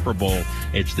after Super Bowl.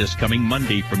 It's this coming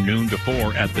Monday from noon to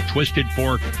 4 at the Twisted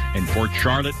Fork in Port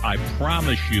Charlotte. I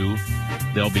promise you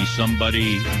there'll be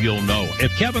somebody you'll know.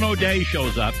 If Kevin O'Day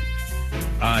shows up,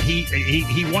 he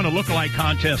won a lookalike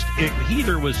contest. He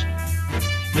either was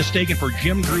mistaken for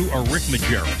Jim Drew or Rick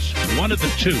Majerus. One of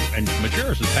the two. And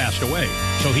Majerus has passed away,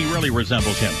 so he really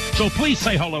resembles him. So please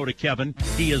say hello to Kevin.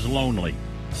 He is lonely.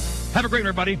 Have a great one,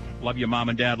 everybody. Love you, Mom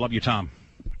and Dad. Love you, Tom.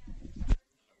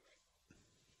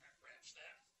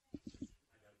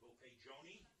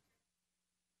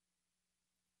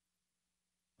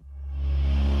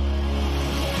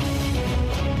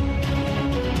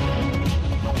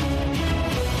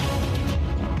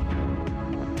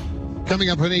 Coming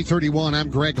up at 8:31, I'm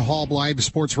Greg Hallbleib,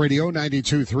 Sports Radio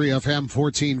 92.3 FM,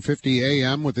 1450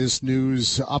 AM with this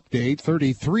news update.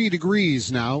 33 degrees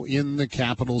now in the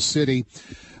capital city.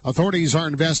 Authorities are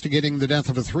investigating the death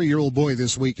of a 3-year-old boy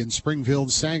this week in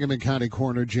Springfield. Sangamon County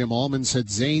Coroner Jim Allman said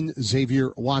Zane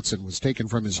Xavier Watson was taken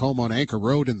from his home on Anchor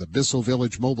Road in the Bissell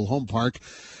Village Mobile Home Park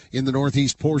in the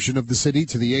northeast portion of the city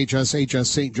to the HSHS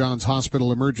St. John's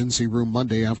Hospital emergency room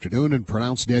Monday afternoon and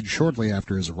pronounced dead shortly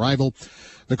after his arrival.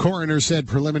 The coroner said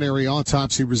preliminary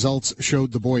autopsy results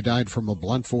showed the boy died from a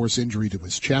blunt force injury to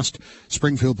his chest.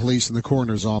 Springfield police and the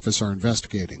coroner's office are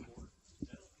investigating.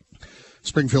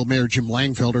 Springfield Mayor Jim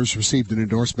Langfelder received an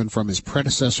endorsement from his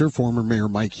predecessor, former Mayor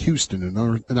Mike Houston,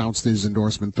 and announced his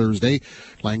endorsement Thursday.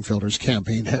 Langfelder's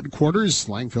campaign headquarters.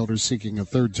 Langfelder seeking a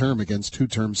third term against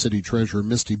two-term city treasurer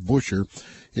Misty Buscher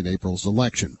in April's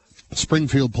election.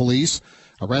 Springfield police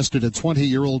arrested a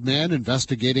 20-year-old man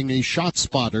investigating a shot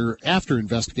spotter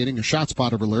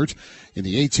alert in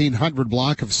the 1800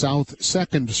 block of South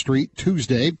 2nd Street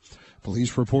Tuesday.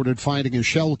 Police reported finding a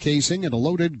shell casing and a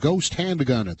loaded ghost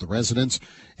handgun at the residence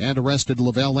and arrested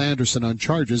Lavelle Anderson on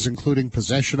charges including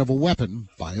possession of a weapon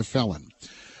by a felon.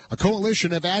 A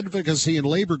coalition of advocacy and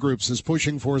labor groups is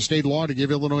pushing for a state law to give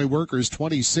Illinois workers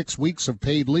 26 weeks of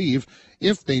paid leave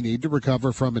if they need to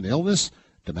recover from an illness,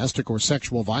 domestic or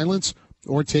sexual violence,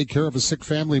 or take care of a sick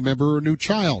family member or new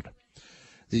child.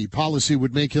 The policy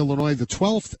would make Illinois the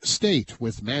 12th state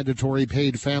with mandatory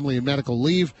paid family and medical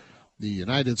leave. The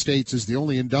United States is the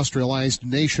only industrialized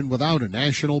nation without a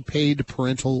national paid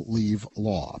parental leave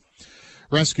law.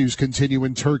 Rescues continue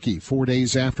in Turkey 4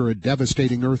 days after a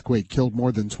devastating earthquake killed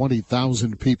more than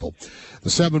 20,000 people.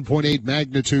 The 7.8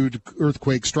 magnitude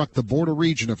earthquake struck the border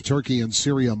region of Turkey and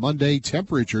Syria Monday.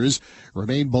 Temperatures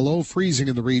remain below freezing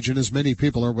in the region as many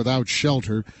people are without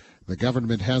shelter. The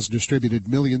government has distributed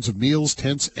millions of meals,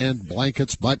 tents, and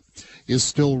blankets, but is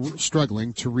still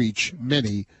struggling to reach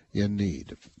many in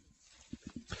need.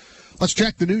 Let's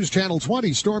check the News Channel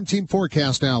 20 Storm Team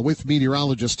forecast now with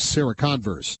meteorologist Sarah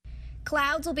Converse.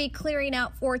 Clouds will be clearing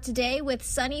out for today with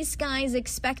sunny skies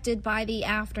expected by the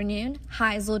afternoon.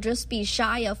 Highs will just be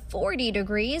shy of 40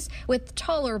 degrees with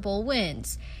tolerable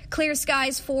winds. Clear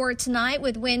skies for tonight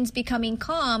with winds becoming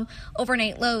calm.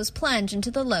 Overnight lows plunge into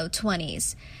the low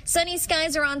 20s. Sunny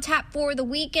skies are on tap for the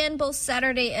weekend, both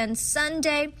Saturday and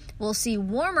Sunday. We'll see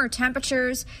warmer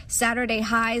temperatures. Saturday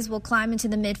highs will climb into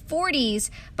the mid-40s.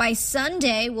 By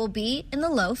Sunday, we'll be in the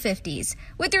low 50s.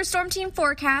 With your Storm Team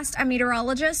forecast, I'm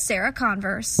meteorologist Sarah Sarah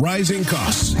Converse. Rising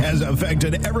costs has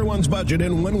affected everyone's budget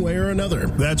in one way or another.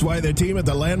 That's why the team at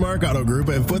the Landmark Auto Group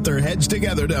have put their heads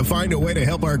together to find a way to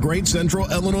help our great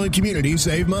Central Illinois community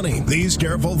save money. These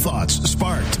careful thoughts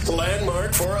sparked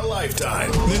Landmark for a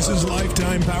Lifetime. This is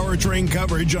lifetime powertrain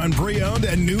coverage on pre-owned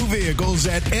and new vehicles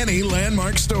at any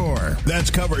Landmark store. That's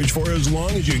coverage for as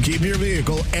long as you keep your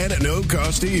vehicle and at no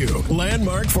cost to you.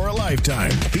 Landmark for a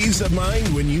Lifetime. Peace of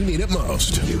mind when you need it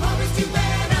most. You always do better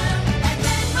at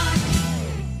Landmark.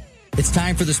 It's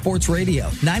time for the Sports Radio,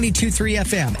 92.3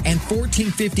 FM and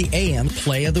 1450 AM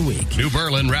Play of the Week. New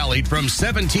Berlin rallied from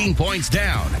 17 points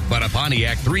down, but a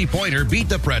Pontiac three-pointer beat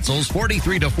the Pretzels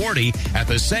 43-40 at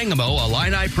the Sangamo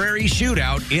Illini Prairie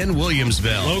Shootout in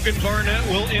Williamsville. Logan Barnett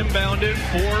will inbound it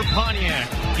for Pontiac.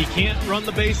 He can't run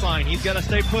the baseline. He's got to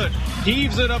stay put.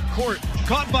 Heaves it up court.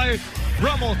 Caught by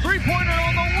Rummel. Three-pointer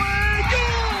on the way.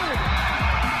 Good!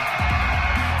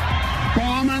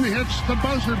 Bauman hits the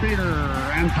buzzer beater,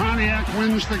 and Pontiac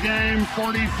wins the game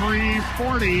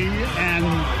 43-40, and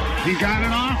he got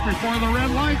it off before the red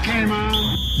light came on.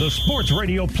 The Sports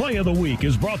Radio Play of the Week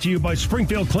is brought to you by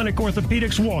Springfield Clinic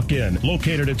Orthopedics Walk-In,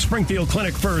 located at Springfield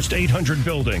Clinic First 800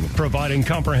 Building, providing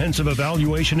comprehensive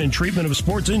evaluation and treatment of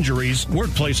sports injuries,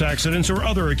 workplace accidents, or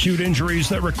other acute injuries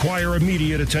that require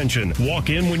immediate attention. Walk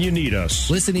in when you need us.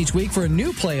 Listen each week for a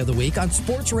new Play of the Week on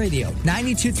Sports Radio,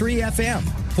 92.3 FM,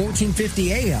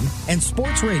 1450 AM, and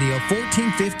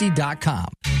sportsradio1450.com.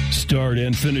 Start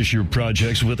and finish your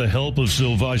projects with the help of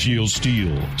Silvaggio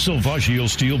Steel. Silvaggio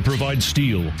Steel provides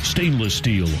steel, stainless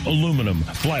steel, aluminum,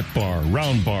 flat bar,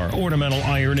 round bar, ornamental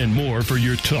iron, and more for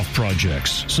your tough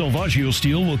projects. Silvaggio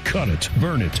Steel will cut it,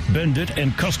 burn it, bend it,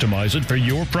 and customize it for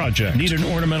your project. Need an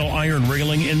ornamental iron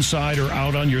railing inside or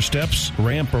out on your steps,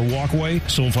 ramp, or walkway?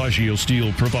 Silvaggio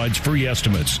Steel provides free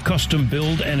estimates, custom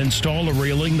build, and install a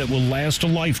railing that will last a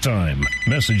lifetime.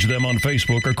 Message them on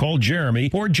Facebook or call Jeremy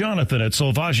or Jonathan at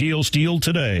Silvaggio Steel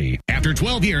today. After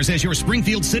 12 years as your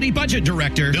Springfield City Budget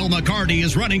Director, Bill McCarty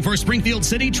is running for Springfield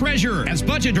City Treasurer. As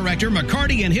Budget Director,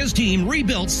 McCarty and his team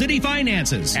rebuilt city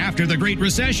finances after the Great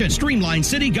Recession, streamlined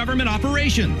city government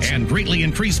operations, and greatly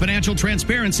increased financial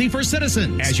transparency for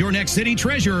citizens. As your next city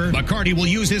treasurer, McCarty will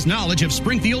use his knowledge of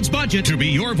Springfield's budget to be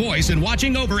your voice in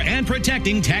watching over and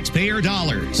protecting taxpayer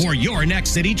dollars. For your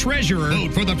next city treasurer,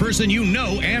 vote for the person you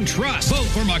know and trust. Vote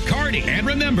for McCarty. And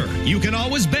remember, you can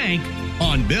always bank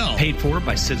on Bill. Paid for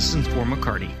by Citizens for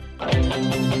McCarty.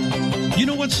 You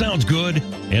know what sounds good?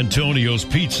 Antonio's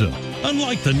Pizza.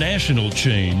 Unlike the national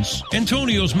chains,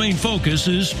 Antonio's main focus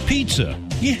is pizza.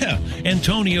 Yeah,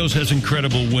 Antonio's has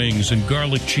incredible wings and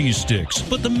garlic cheese sticks.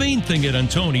 But the main thing at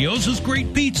Antonio's is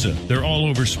great pizza. They're all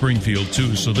over Springfield,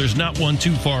 too, so there's not one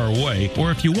too far away.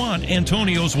 Or if you want,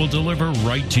 Antonio's will deliver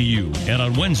right to you. And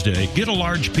on Wednesday, get a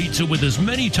large pizza with as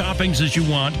many toppings as you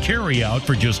want, carry out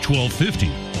for just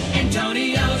 $12.50.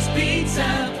 Antonio's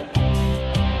Pizza.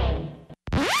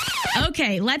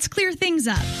 Okay, let's clear things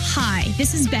up. Hi,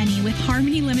 this is Benny with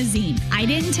Harmony Limousine. I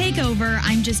didn't take over,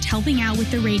 I'm just helping out with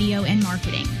the radio and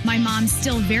marketing. My mom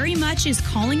still very much is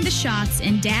calling the shots,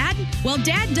 and Dad? Well,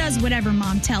 Dad does whatever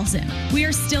Mom tells him. We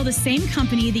are still the same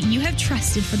company that you have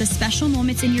trusted for the special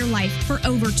moments in your life for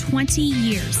over 20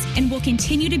 years, and will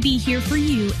continue to be here for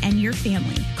you and your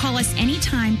family. Call us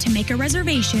anytime to make a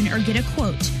reservation or get a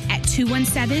quote at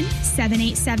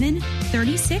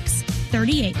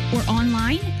 217-787-3638 or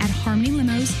online at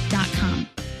harmonylimos.com.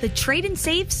 The Trade and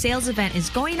Save sales event is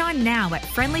going on now at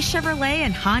Friendly Chevrolet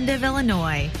in Honda of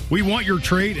Illinois. We want your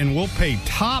trade and we'll pay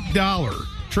top dollar.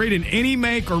 Trade in any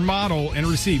make or model and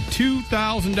receive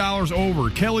 $2,000 over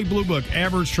Kelly Blue Book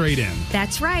average trade-in.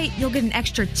 That's right. You'll get an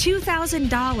extra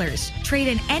 $2,000. Trade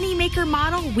in any make or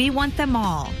model. We want them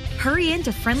all. Hurry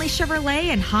into Friendly Chevrolet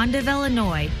in Honda of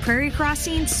Illinois, Prairie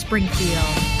Crossing,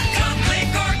 Springfield. Come click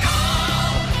or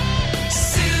call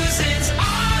Susan's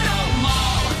Auto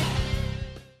Mall.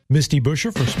 Misty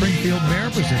Busher for Springfield Mayor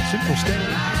presents Central State.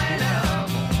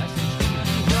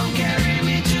 Don't carry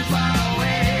me too far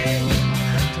away.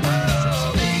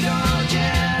 Oh, big old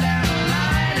jet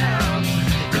airliner,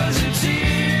 'cause it's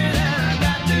here that I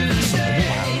got to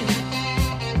stay.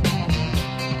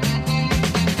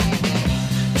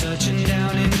 Touching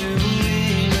down in New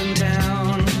England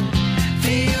town,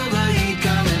 feel the heat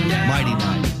coming down. Mighty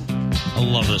Night. I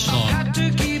love this song. Got to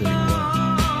keep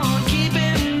on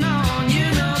keeping on.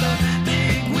 You know the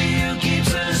big wheel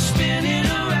keeps us spinning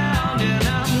around, and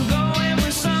I'm going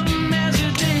with some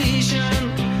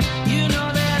hesitation. You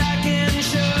know that I can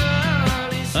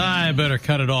surely. I better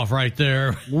cut it off right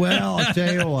there. Well, I'll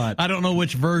tell you what. I don't know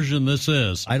which version this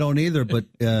is. I don't either, but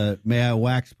may I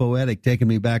wax poetic, taking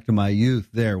me back to my youth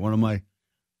there. One of my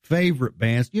favorite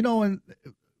bands. You know, and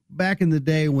back in the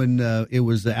day when it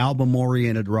was the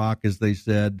album-oriented rock, as they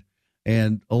said,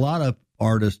 and a lot of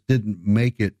artists didn't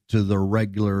make it to the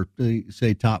regular,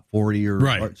 say, top 40 or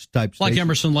type like station.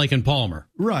 Emerson, Lake, and Palmer.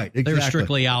 Right, exactly. They were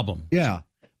strictly album. Yeah,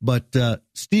 but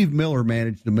Steve Miller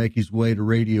managed to make his way to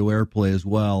radio airplay as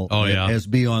well. Oh, yeah. As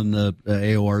be on the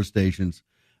AOR stations.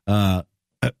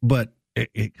 But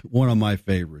one of my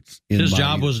favorites. His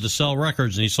job was to sell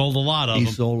records, and he sold a lot of them.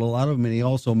 He sold a lot of them, and he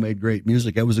also made great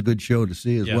music. That was a good show to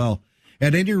see as well.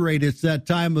 At any rate, it's that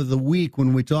time of the week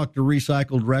when we talk to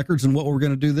recycled records, and what we're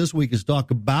going to do this week is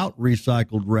talk about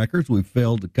recycled records. We've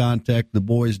failed to contact the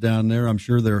boys down there. I'm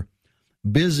sure they're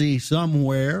busy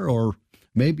somewhere, or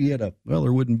maybe at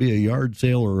there wouldn't be a yard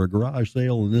sale or a garage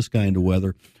sale in this kind of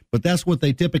weather. But that's what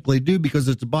they typically do because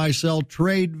it's a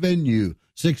buy-sell-trade venue.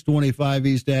 625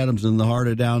 East Adams in the heart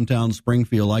of downtown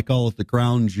Springfield. I call it the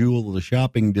crown jewel of the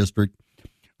shopping district.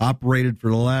 Operated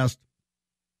for the last,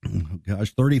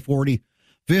 30, 40,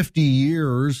 50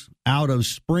 years out of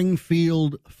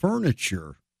Springfield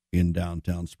Furniture in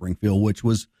downtown Springfield, which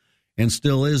was and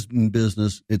still is in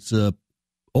business. It's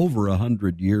over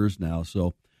 100 years now.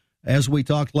 So as we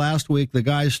talked last week, the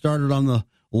guys started on the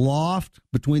loft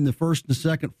between the first and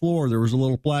second floor. There was a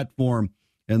little platform,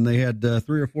 and they had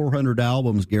 300 or 400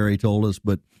 albums, Gary told us.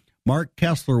 But Mark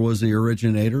Kessler was the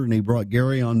originator, and he brought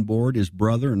Gary on board, his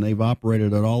brother, and they've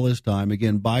operated it all this time.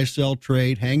 Again, buy, sell,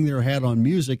 trade, hang their hat on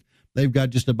music. They've got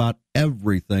just about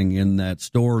everything in that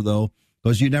store, though,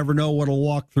 because you never know what'll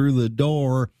walk through the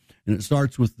door. And it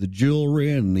starts with the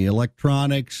jewelry and the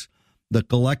electronics, the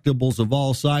collectibles of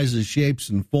all sizes, shapes,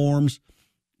 and forms.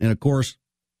 And, of course,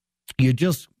 you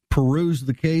just peruse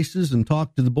the cases and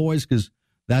talk to the boys, because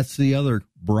that's the other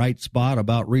bright spot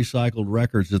about recycled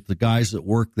records, that the guys that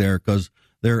work there, because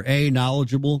they're A,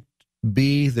 knowledgeable,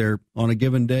 B, they're on a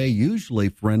given day usually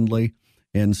friendly,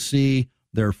 and C,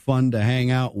 they're fun to hang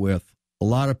out with. A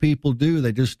lot of people do.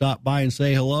 They just stop by and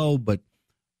say hello, but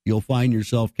you'll find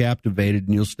yourself captivated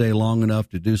and you'll stay long enough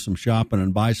to do some shopping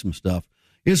and buy some stuff.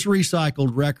 It's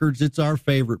Recycled Records. It's our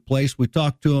favorite place. We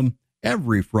talk to them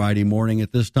every Friday morning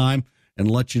at this time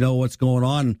and let you know what's going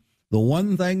on. The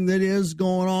one thing that is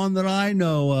going on that I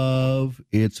know of,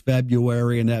 it's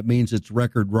February, and that means it's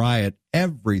Record Riot.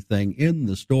 Everything in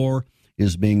the store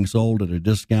is being sold at a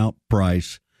discount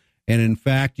price. And, in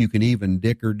fact, you can even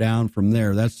dicker down from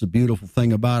there. That's the beautiful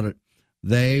thing about it.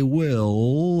 They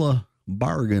will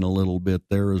bargain a little bit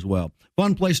there as well.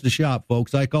 Fun place to shop,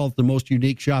 folks. I call it the most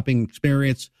unique shopping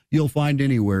experience you'll find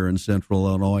anywhere in Central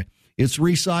Illinois. It's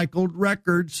Recycled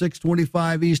Records,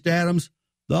 625 East Adams,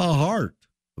 the heart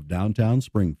of downtown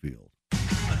Springfield.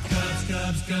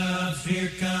 Cubs, here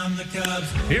come the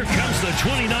Cubs. Here comes the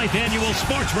 29th annual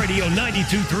Sports Radio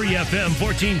 92.3 FM,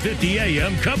 1450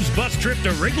 AM Cubs bus trip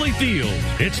to Wrigley Field.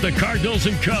 It's the Cardinals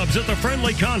and Cubs at the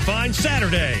Friendly Confines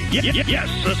Saturday. Yes,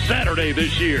 a Saturday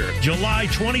this year. July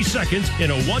 22nd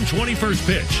in a 121st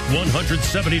pitch.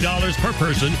 $170 per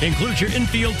person. Includes your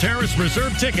infield terrace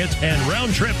reserve tickets and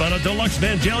round trip on a deluxe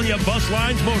Vandalia Bus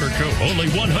Lines motor coach. Only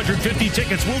 150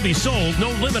 tickets will be sold. No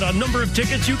limit on number of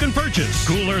tickets you can purchase.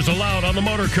 Coolers allowed on the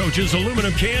motor coaches,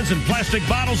 aluminum cans and plastic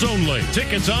bottles only.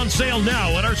 Tickets on sale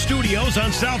now at our studios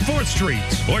on South 4th Street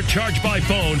or charge by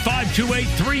phone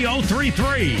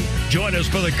 528-3033. Join us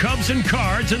for the Cubs and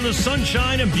Cards in the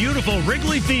sunshine and beautiful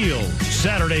Wrigley Field.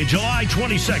 Saturday, July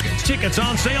 22nd. Tickets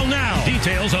on sale now.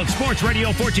 Details on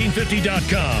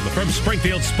sportsradio1450.com. From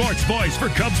Springfield Sports Voice for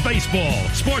Cubs baseball.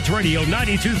 Sports Radio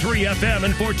 92.3 FM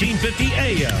and 1450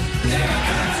 AM.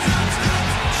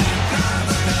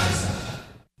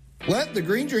 Let the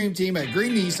Green Dream team at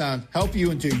Green Nissan help you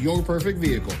into your perfect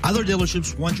vehicle. Other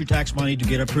dealerships want your tax money to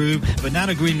get approved, but not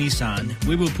at Green Nissan.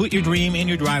 We will put your dream in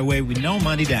your driveway with no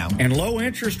money down. And low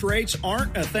interest rates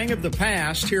aren't a thing of the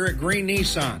past here at Green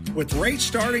Nissan, with rates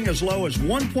starting as low as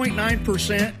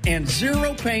 1.9% and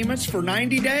zero payments for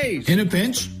 90 days. In a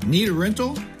pinch? Need a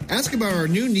rental? Ask about our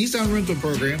new Nissan rental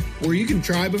program, where you can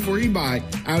try before you buy,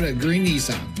 out at Green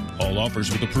Nissan. All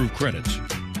offers with approved credits.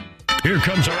 Here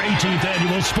comes our 18th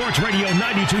annual Sports Radio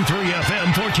 92.3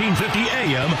 FM, 1450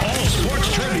 AM, All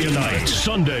Sports Trivia Night.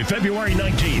 Sunday, February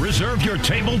 19th. Reserve your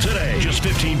table today. Just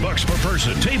 $15 per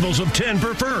person. Tables of 10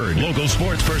 preferred. Local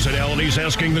sports personalities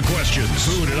asking the questions.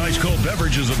 Food and ice cold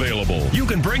beverages available. You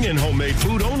can bring in homemade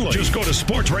food only. Just go to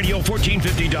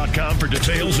sportsradio1450.com for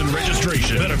details and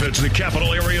registration. Benefits the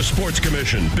Capital Area Sports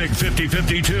Commission. Big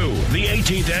 5052. The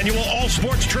 18th annual All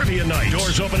Sports Trivia Night.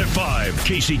 Doors open at 5.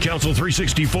 Casey Council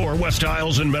 364 West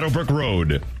Isles and Meadowbrook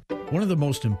Road. One of the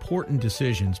most important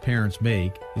decisions parents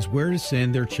make is where to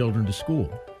send their children to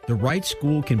school. The right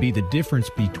school can be the difference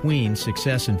between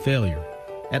success and failure.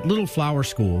 At Little Flower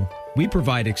School, We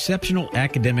provide exceptional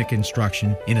academic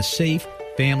instruction in a safe,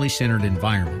 family-centered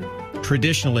environment.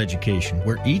 Traditional education,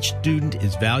 where each student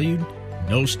is valued,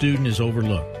 no student is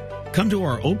overlooked. Come to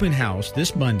our open house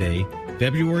this Monday,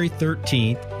 February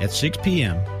 13th at 6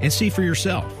 p.m. and see for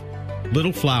yourself.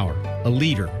 Little Flower, a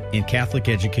leader in Catholic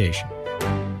education.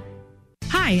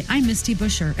 Hi, I'm Misty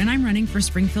Busher, and I'm running for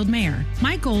Springfield Mayor.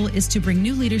 My goal is to bring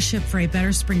new leadership for a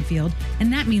better Springfield,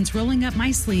 and that means rolling up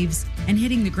my sleeves and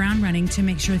hitting the ground running to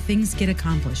make sure things get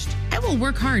accomplished. I will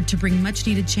work hard to bring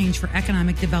much-needed change for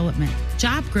economic development,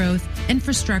 job growth,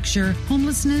 infrastructure,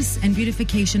 homelessness, and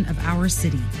beautification of our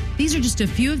city. These are just a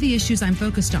few of the issues I'm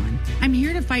focused on. I'm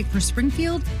here to fight for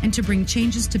Springfield and to bring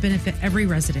changes to benefit every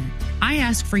resident. I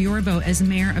ask for your vote as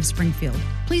mayor of Springfield.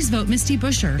 Please vote Misty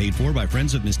Busher. Paid for by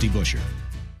Friends of Misty Busher.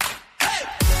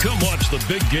 Come watch the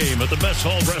big game at the Mess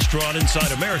Hall Restaurant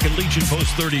inside American Legion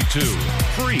Post 32.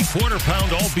 Free quarter-pound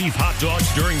all-beef hot dogs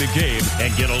during the game. And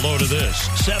get a load of this.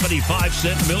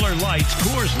 75-cent Miller Lights,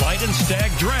 Coors Light, and Stag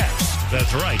Drafts.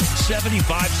 That's right,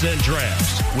 75-cent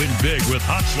drafts. Win big with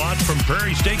hot slots from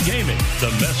Prairie State Gaming. The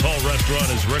Mess Hall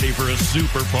Restaurant is ready for a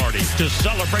super party to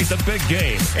celebrate the big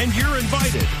game. And you're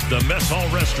invited. The Mess Hall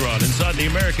Restaurant inside the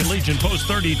American Legion Post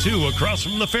 32 across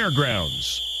from the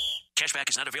fairgrounds. Cashback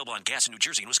is not available on gas in New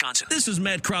Jersey and Wisconsin. This is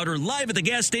Matt Crowder live at the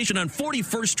gas station on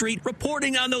 41st Street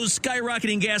reporting on those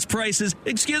skyrocketing gas prices.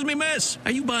 Excuse me, miss.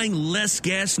 Are you buying less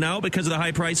gas now because of the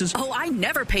high prices? Oh, I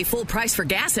never pay full price for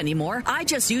gas anymore. I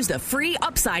just use the free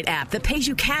Upside app that pays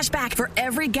you cash back for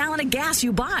every gallon of gas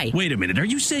you buy. Wait a minute. Are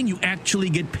you saying you actually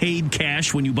get paid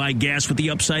cash when you buy gas with the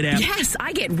Upside app? Yes,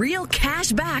 I get real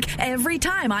cash back every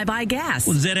time I buy gas.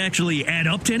 Well, does that actually add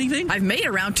up to anything? I've made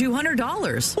around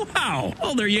 $200. Wow.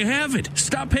 Well, there you have it.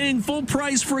 Stop paying full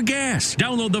price for gas.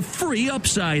 Download the free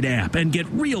Upside app and get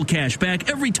real cash back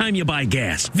every time you buy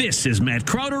gas. This is Matt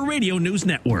Crowder Radio News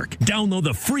Network. Download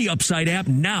the free Upside app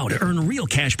now to earn real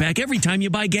cash back every time you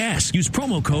buy gas. Use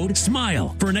promo code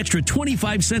SMILE for an extra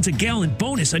 25 cents a gallon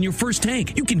bonus on your first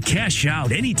tank. You can cash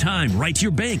out anytime right to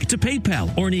your bank, to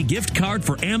PayPal, or any gift card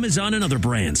for Amazon and other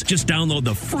brands. Just download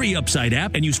the free Upside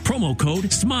app and use promo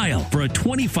code SMILE for a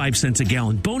 25 cents a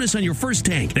gallon bonus on your first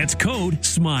tank. That's code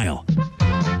SMILE.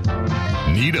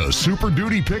 Need a Super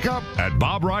Duty pickup? At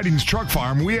Bob Riding's Truck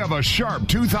Farm, we have a sharp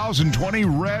 2020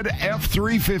 red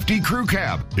F350 Crew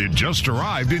Cab. It just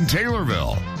arrived in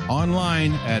Taylorville.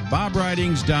 Online at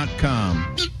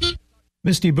bobridings.com.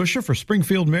 Misty Busher for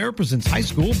Springfield Mayor presents high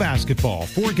school basketball.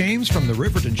 4 games from the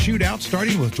Riverton Shootout,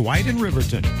 starting with Dwight and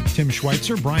Riverton. Tim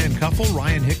Schweitzer, Brian Kuffel,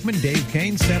 Ryan Hickman, Dave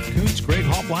Kane, Seth Kuntz, Greg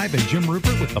Hoplive, and Jim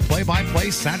Rupert with the play-by-play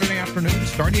Saturday afternoon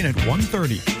starting at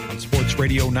 1:30 on Sports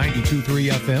Radio 92.3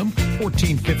 FM,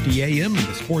 1450 AM, and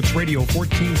the Sports Radio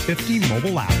 1450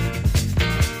 mobile app.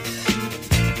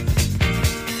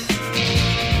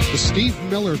 The Steve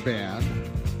Miller Band.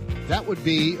 That would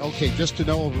be, okay, just to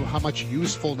know how much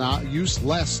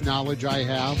useless knowledge I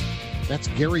have, that's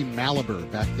Gary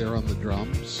Malaber back there on the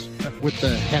drums with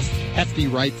the hefty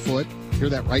right foot. Hear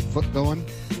that right foot going?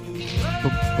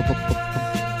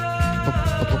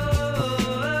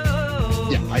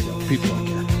 Yeah, I know. People don't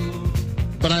care.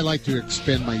 But I like to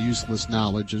expend my useless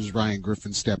knowledge as Ryan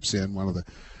Griffin steps in, one of the...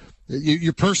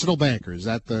 Your personal banker, is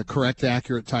that the correct,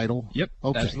 accurate title? Yep,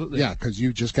 okay. Absolutely. Yeah, because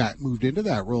you just got moved into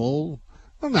that role...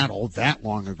 Well, not all that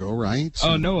long ago, right?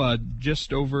 So, no,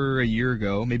 just over a year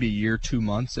ago, maybe a year, 2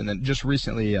 months, and then just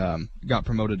recently got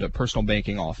promoted to personal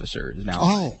banking officer is now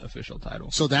my official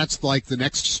title. So that's like the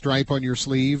next stripe on your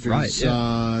sleeve is right,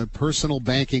 yeah. Personal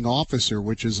banking officer,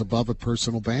 which is above a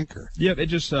personal banker. Yep, it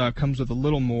just comes with a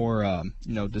little more,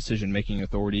 decision-making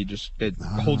authority. It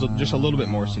holds just a little bit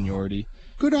more seniority.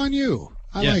 Good on you.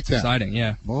 I like that. Exciting,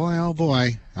 yeah. Boy, oh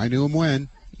boy, I knew him when.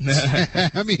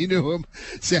 I mean, you knew him.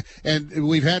 And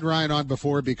we've had Ryan on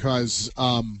before because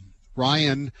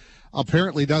Ryan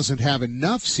apparently doesn't have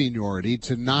enough seniority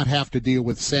to not have to deal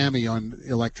with Sammy on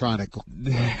electronic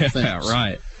things.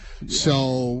 Right.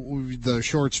 So the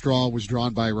short straw was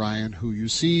drawn by Ryan, who you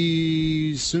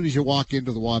see as soon as you walk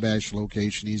into the Wabash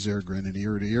location, he's there grinning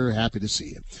ear to ear, happy to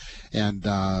see you. And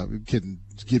can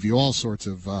give you all sorts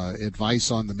of advice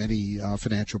on the many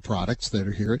financial products that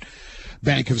are here at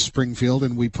Bank of Springfield.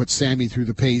 And we put Sammy through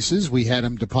the paces. We had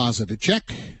him deposit a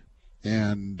check.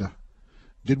 And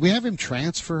did we have him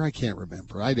transfer? I can't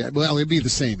remember. Well, it'd be the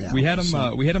same. We had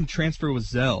him transfer with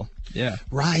Zelle. Yeah.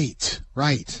 Right.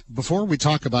 Before we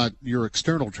talk about your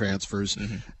external transfers,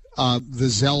 the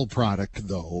Zelle product,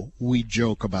 though, we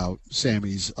joke about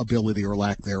Sammy's ability or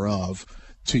lack thereof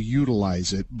to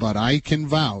utilize it, but I can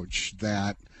vouch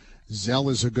that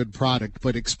Zelle is a good product.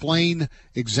 But explain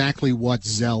exactly what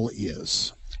Zelle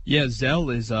is. Yeah,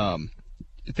 Zelle is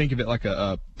think of it like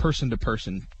a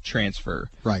person-to-person transfer.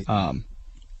 Right.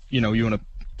 You want to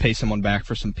pay someone back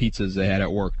for some pizzas they had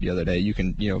at work the other day. You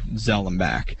can, Zelle them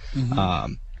back.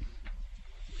 Mm-hmm.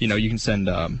 You can send,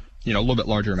 a little bit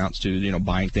larger amounts to,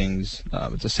 buying things.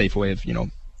 It's a safe way of,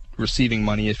 receiving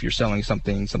money if you're selling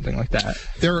something like that.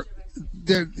 There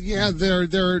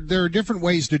are different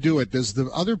ways to do it. Does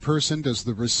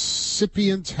the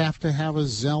recipient have to have a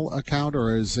Zelle account,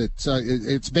 or is it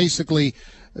it's basically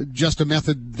just a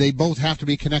method they both have to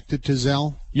be connected to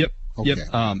Zelle? Yep. Okay. Yep.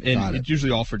 And it's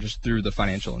usually offered just through the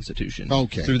financial institution.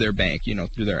 Okay. Through their bank,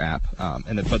 through their app.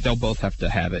 But they'll both have to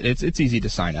have it. It's easy to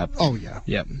sign up. Oh yeah.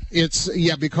 Yep.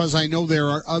 Because I know there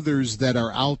are others that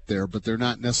are out there, but they're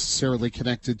not necessarily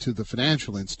connected to the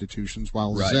financial institutions,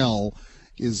 while Right. Zelle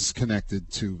is connected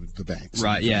to the banks,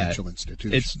 Right, and the yeah. financial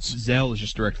institutions. Zelle is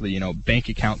just directly, bank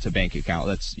account to bank account.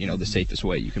 That's, the safest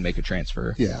way you can make a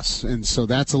transfer. Yes, and so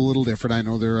that's a little different. I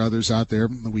know there are others out there.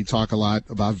 We talk a lot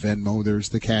about Venmo. There's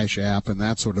the Cash App and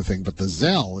that sort of thing. But the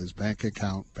Zelle is bank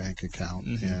account,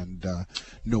 Mm-hmm. and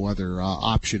no other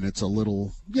option. It's a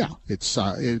little, it's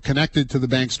connected to the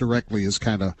banks directly is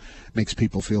kind of makes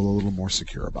people feel a little more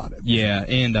secure about it. Yeah,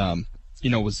 and,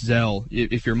 with Zelle,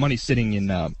 if your money's sitting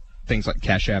in things like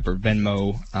Cash App or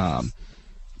Venmo,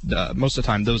 most of the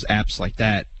time those apps like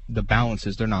that, the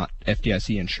balances, they're not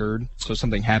FDIC insured. So if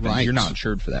something happens, Right. you're not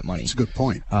insured for that money. That's a good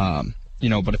point.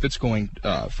 But if it's going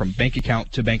from bank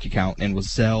account to bank account, and with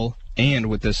Zelle and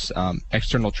with this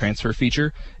external transfer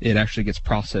feature, it actually gets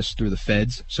processed through the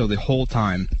feds. So the whole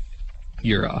time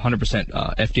you're 100%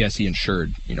 FDIC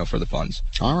insured, for the funds.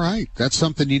 All right. That's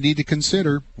something you need to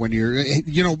consider when you're,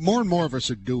 more and more of us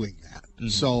are doing that. Mm-hmm.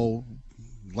 So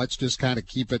let's just kind of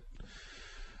keep it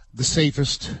the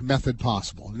safest method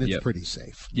possible. And it's pretty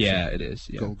safe. Yeah, So it is.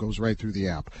 Yeah. Goes right through the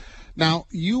app. Now,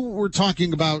 you were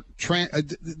talking about,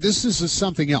 this is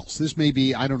something else. This may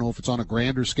be, I don't know if it's on a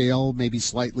grander scale, maybe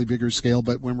slightly bigger scale,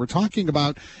 but when we're talking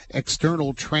about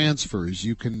external transfers,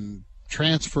 you can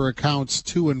transfer accounts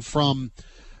to and from,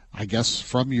 I guess,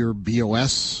 from your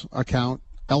BOS account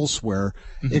elsewhere.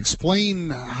 Mm-hmm. Explain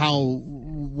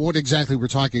what exactly we're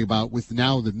talking about with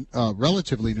now the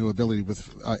relatively new ability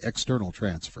with external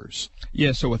transfers.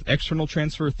 Yeah, so with external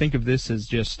transfer, think of this as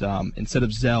just instead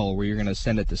of Zelle, where you're going to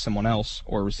send it to someone else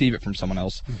or receive it from someone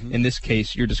else, in this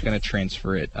case, you're just going to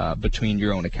transfer it between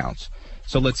your own accounts.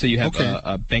 So let's say you have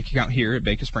a bank account here at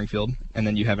Bank of Springfield, and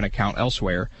then you have an account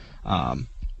elsewhere.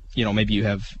 Maybe you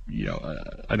have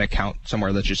an account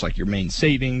somewhere that's just like your main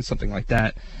savings, something like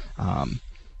that.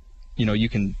 You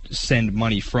can send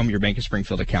money from your Bank of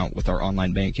Springfield account with our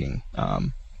online banking,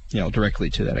 directly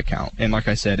to that account. And like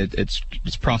I said,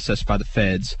 it's processed by the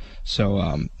feds, so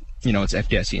it's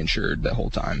FDIC insured the whole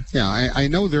time. Yeah, I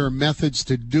know there are methods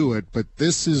to do it, but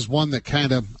this is one that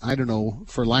kind of, I don't know,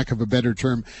 for lack of a better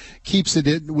term, keeps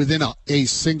it within a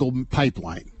single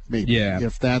pipeline. Maybe. Yeah.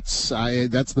 If that's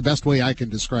the best way I can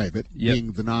describe it, Yep.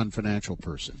 being the non-financial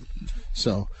person.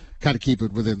 So kind of keep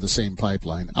it within the same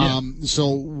pipeline. Yeah.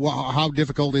 How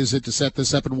difficult is it to set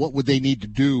this up, and what would they need to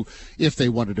do if they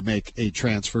wanted to make a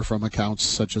transfer from accounts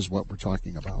such as what we're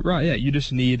talking about? Right, yeah. You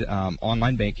just need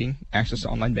online banking, access to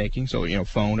online banking, so,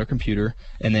 phone or computer.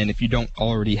 And then if you don't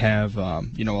already have, a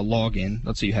login,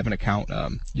 let's say you have an account,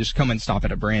 just come and stop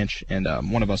at a branch, and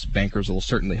one of us bankers will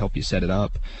certainly help you set it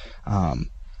up.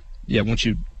 Once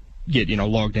you get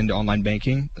logged into online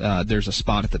banking, there's a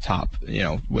spot at the top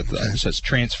with it says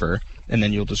transfer, and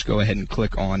then you'll just go ahead and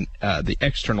click on the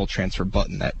external transfer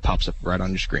button that pops up right on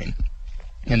your screen.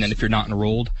 And then if you're not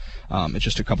enrolled, it's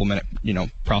just a couple minute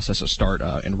process to start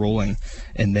enrolling,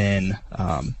 and then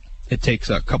it takes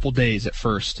a couple days at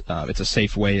first. It's a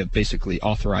safe way of basically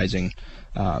authorizing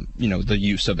the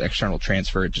use of external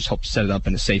transfer. It just helps set it up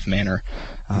in a safe manner.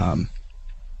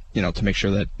 To make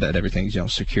sure that everything's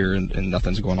secure and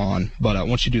nothing's going on. But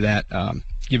once you do that,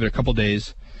 give it a couple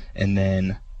days, and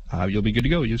then you'll be good to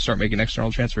go. You'll start making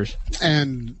external transfers.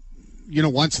 And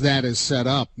once that is set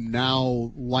up,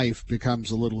 now life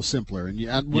becomes a little simpler.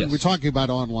 And when we're talking about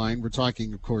online, we're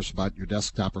talking, of course, about your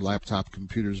desktop or laptop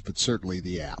computers, but certainly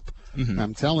the app. Mm-hmm.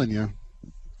 I'm telling you,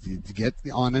 get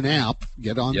on an app,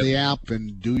 get on the app,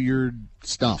 and do your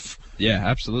stuff. Yeah,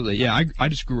 absolutely. Yeah, I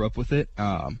just grew up with it.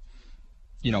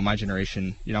 My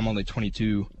generation, I'm only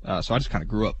 22, so I just kind of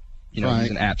grew up,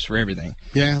 using apps for everything.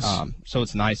 Yes. So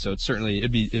it's nice. So it's certainly,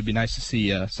 it'd be nice to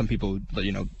see some people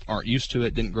that, aren't used to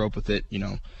it, didn't grow up with it,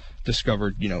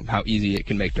 discovered, how easy it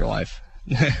can make their life,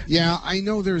 Yeah, I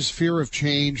know there's fear of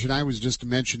change, and I was just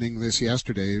mentioning this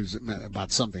yesterday. It was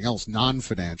about something else,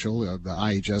 non-financial. The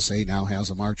IHSA now has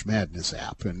a March Madness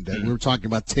app, and we were talking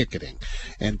about ticketing,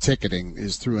 and ticketing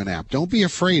is through an app. Don't be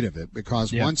afraid of it,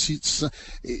 because once it's,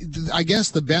 I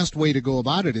guess the best way to go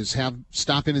about it is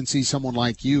stop in and see someone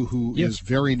like you who is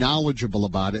very knowledgeable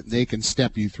about it, and they can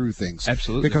step you through things.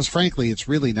 Absolutely. Because frankly, it's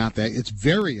really not that. It's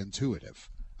very intuitive,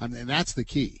 and that's the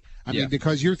key. I mean,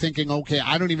 because you're thinking, okay,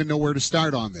 I don't even know where to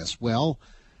start on this. Well,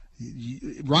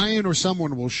 Ryan or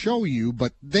someone will show you,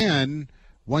 but then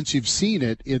once you've seen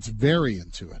it, it's very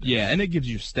intuitive. Yeah, and it gives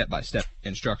you step-by-step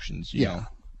instructions, you know,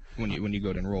 when you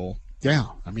go to enroll. Yeah,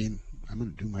 I mean, I'm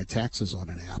going to do my taxes on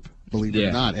an app, believe it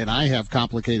or not, and I have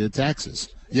complicated taxes.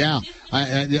 Yeah,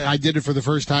 I did it for the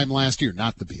first time last year,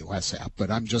 not the BOS app, but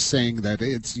I'm just saying that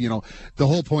it's, the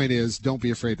whole point is don't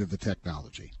be afraid of the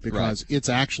technology, because it's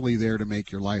actually there to make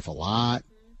your life a lot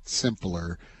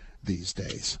simpler these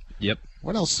days. Yep.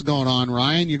 What else is going on,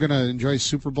 Ryan? You're going to enjoy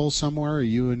Super Bowl somewhere? Are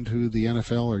you into the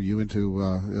NFL? Are you into,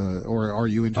 or are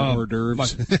you into hors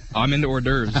d'oeuvres? I'm into hors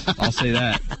d'oeuvres. I'll say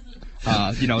that.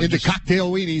 Into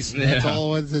cocktail weenies. That's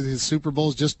all. The Super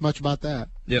Bowl's just much about that.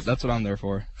 Yep, that's what I'm there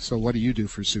for. So, what do you do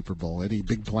for Super Bowl? Any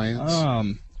big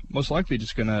plans? Most likely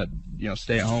just gonna,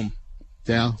 stay at home.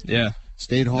 Yeah. Yeah.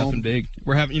 Stay at home. Nothing big.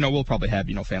 We're having, we'll probably have,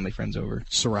 family friends over.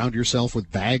 Surround yourself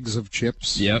with bags of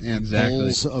chips. Yep, and exactly.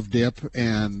 bowls of dip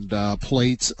and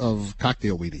plates of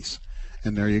cocktail weenies,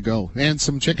 and there you go. And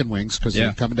some chicken wings, because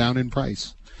they're coming down in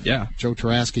price. Yeah. Joe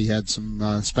Taraski had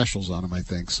some specials on them, I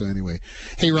think. So anyway,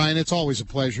 hey, Ryan, it's always a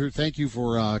pleasure. Thank you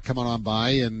for coming on by,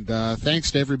 and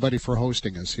thanks to everybody for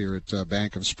hosting us here at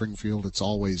Bank of Springfield. It's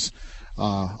always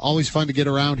fun to get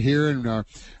around here, and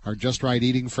our Just Right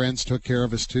Eating friends took care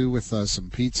of us, too, with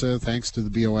some pizza, thanks to the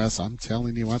BOS. I'm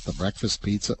telling you what, the breakfast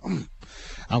pizza,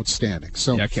 outstanding.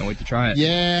 So I can't wait to try it.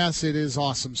 Yes, it is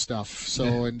awesome stuff.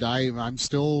 So, and I'm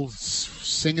still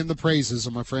singing the praises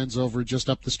of my friends over just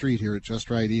up the street here at Just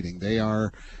Right Eating. They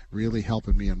are really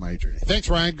helping me in my journey. Thanks,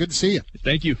 Ryan. Good to see you.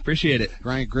 Thank you. Appreciate it.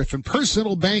 Ryan Griffin,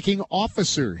 personal banking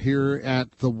officer here at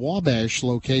the Wabash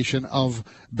location of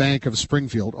Bank of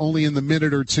Springfield. Only in the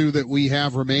minute or two that we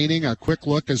have remaining, a quick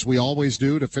look, as we always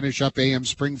do, to finish up AM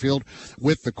Springfield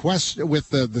with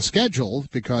the schedule,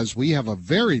 because we have a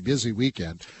very busy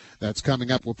weekend that's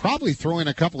coming up. We'll probably throw in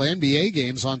a couple of NBA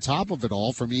games on top of it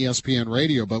all from ESPN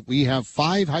Radio, but we have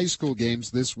 5 high school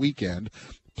games this weekend,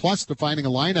 plus the Fighting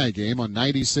Illini game on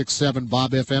 96.7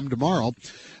 Bob FM tomorrow.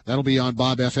 That'll be on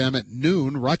Bob FM at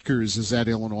noon. Rutgers is at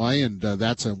Illinois, and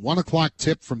that's a 1 o'clock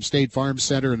tip from State Farm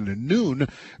Center and a noon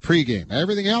pregame.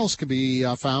 Everything else can be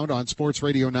found on Sports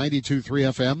Radio 92.3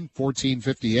 FM,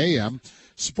 1450 AM,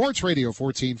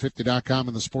 SportsRadio1450.com,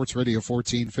 and the Sports Radio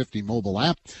 1450 mobile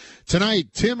app. Tonight,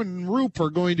 Tim and Roop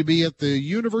are going to be at the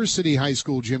University High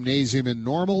School Gymnasium in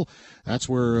Normal. That's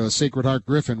where Sacred Heart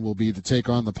Griffin will be to take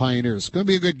on the Pioneers. It's going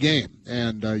to be a good game,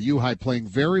 and U-High playing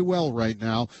very well right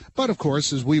now. But, of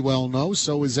course, as we well know,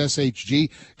 so is SHG,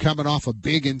 coming off a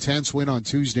big, intense win on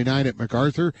Tuesday night at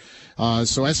MacArthur.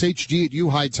 So SHG at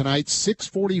U-High tonight,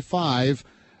 6:45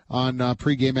 on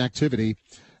pregame activity.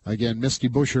 Again, Misty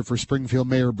Busher for Springfield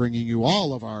Mayor, bringing you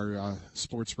all of our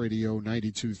Sports Radio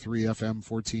 92.3 FM,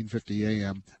 1450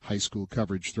 AM high school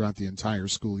coverage throughout the entire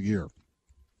school year.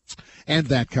 And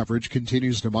that coverage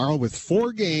continues tomorrow with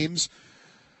 4 games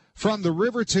from the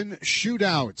Riverton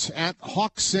Shootout at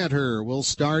Hawk Center. We'll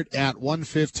start at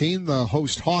 1:15. The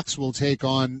host Hawks will take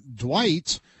on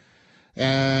Dwight,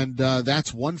 and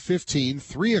that's 1:15.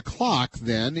 3 o'clock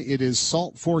then, it is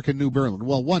Salt Fork and New Berlin.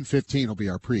 Well, 1:15 will be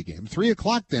our pregame. 3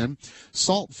 o'clock then,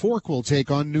 Salt Fork will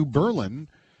take on New Berlin.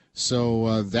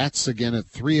 So that's again at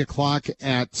 3 o'clock.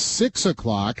 At 6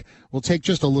 o'clock, we'll take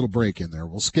just a little break in there.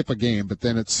 We'll skip a game, but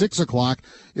then at 6 o'clock,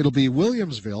 it'll be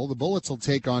Williamsville. The Bullets will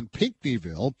take on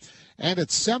Pinckneyville. And at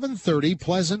 7:30,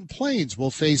 Pleasant Plains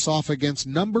will face off against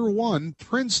number 1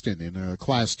 Princeton in a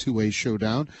Class 2A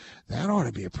showdown. That ought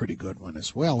to be a pretty good one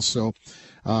as well. So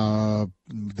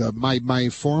my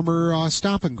former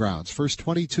stomping grounds, first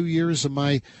 22 years of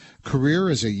my career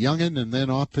as a youngin', and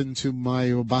then up into my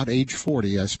about age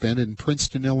 40, I spent in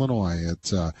Princeton, Illinois.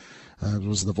 It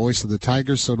was the voice of the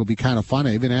Tigers, so it'll be kind of fun.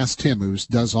 I even asked Tim, who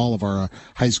does all of our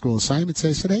high school assignments,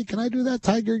 I said, hey, can I do that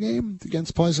Tiger game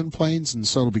against Pleasant Plains? And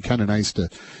so it'll be kind of nice to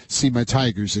see my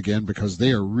Tigers again, because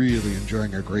they are really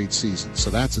enjoying a great season. So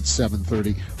that's at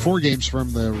 7:30. 4 games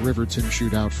from the Riverton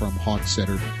Shootout from Hawk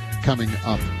Center coming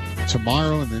up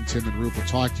tomorrow. And then Tim and Roop will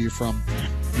talk to you from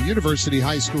the University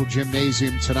High School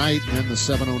Gymnasium tonight, and then the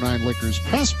 709 Liquors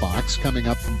Press Box coming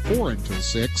up from 4 until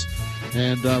 6.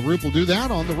 And Roop will do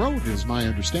that on the road, is my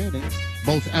understanding,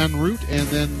 both en route and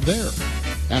then there.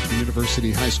 at the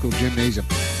University High School Gymnasium.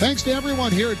 Thanks to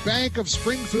everyone here at Bank of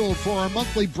Springfield for our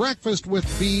monthly breakfast with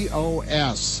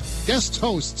BOS. Guest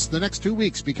hosts the next 2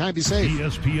 weeks. Be kind, be safe.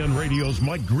 ESPN Radio's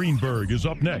Mike Greenberg is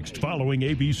up next following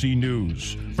ABC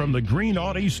News. From the Green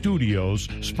Audi Studios,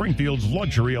 Springfield's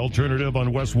luxury alternative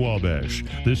on West Wabash.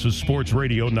 This is Sports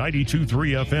Radio 92.3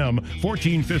 FM,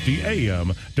 1450 AM,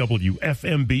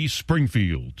 WFMB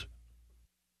Springfield.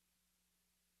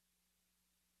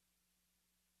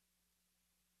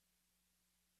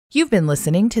 You've been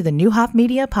listening to the Neuhoff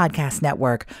Media Podcast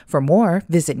Network. For more,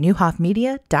 visit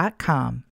neuhoffmedia.com.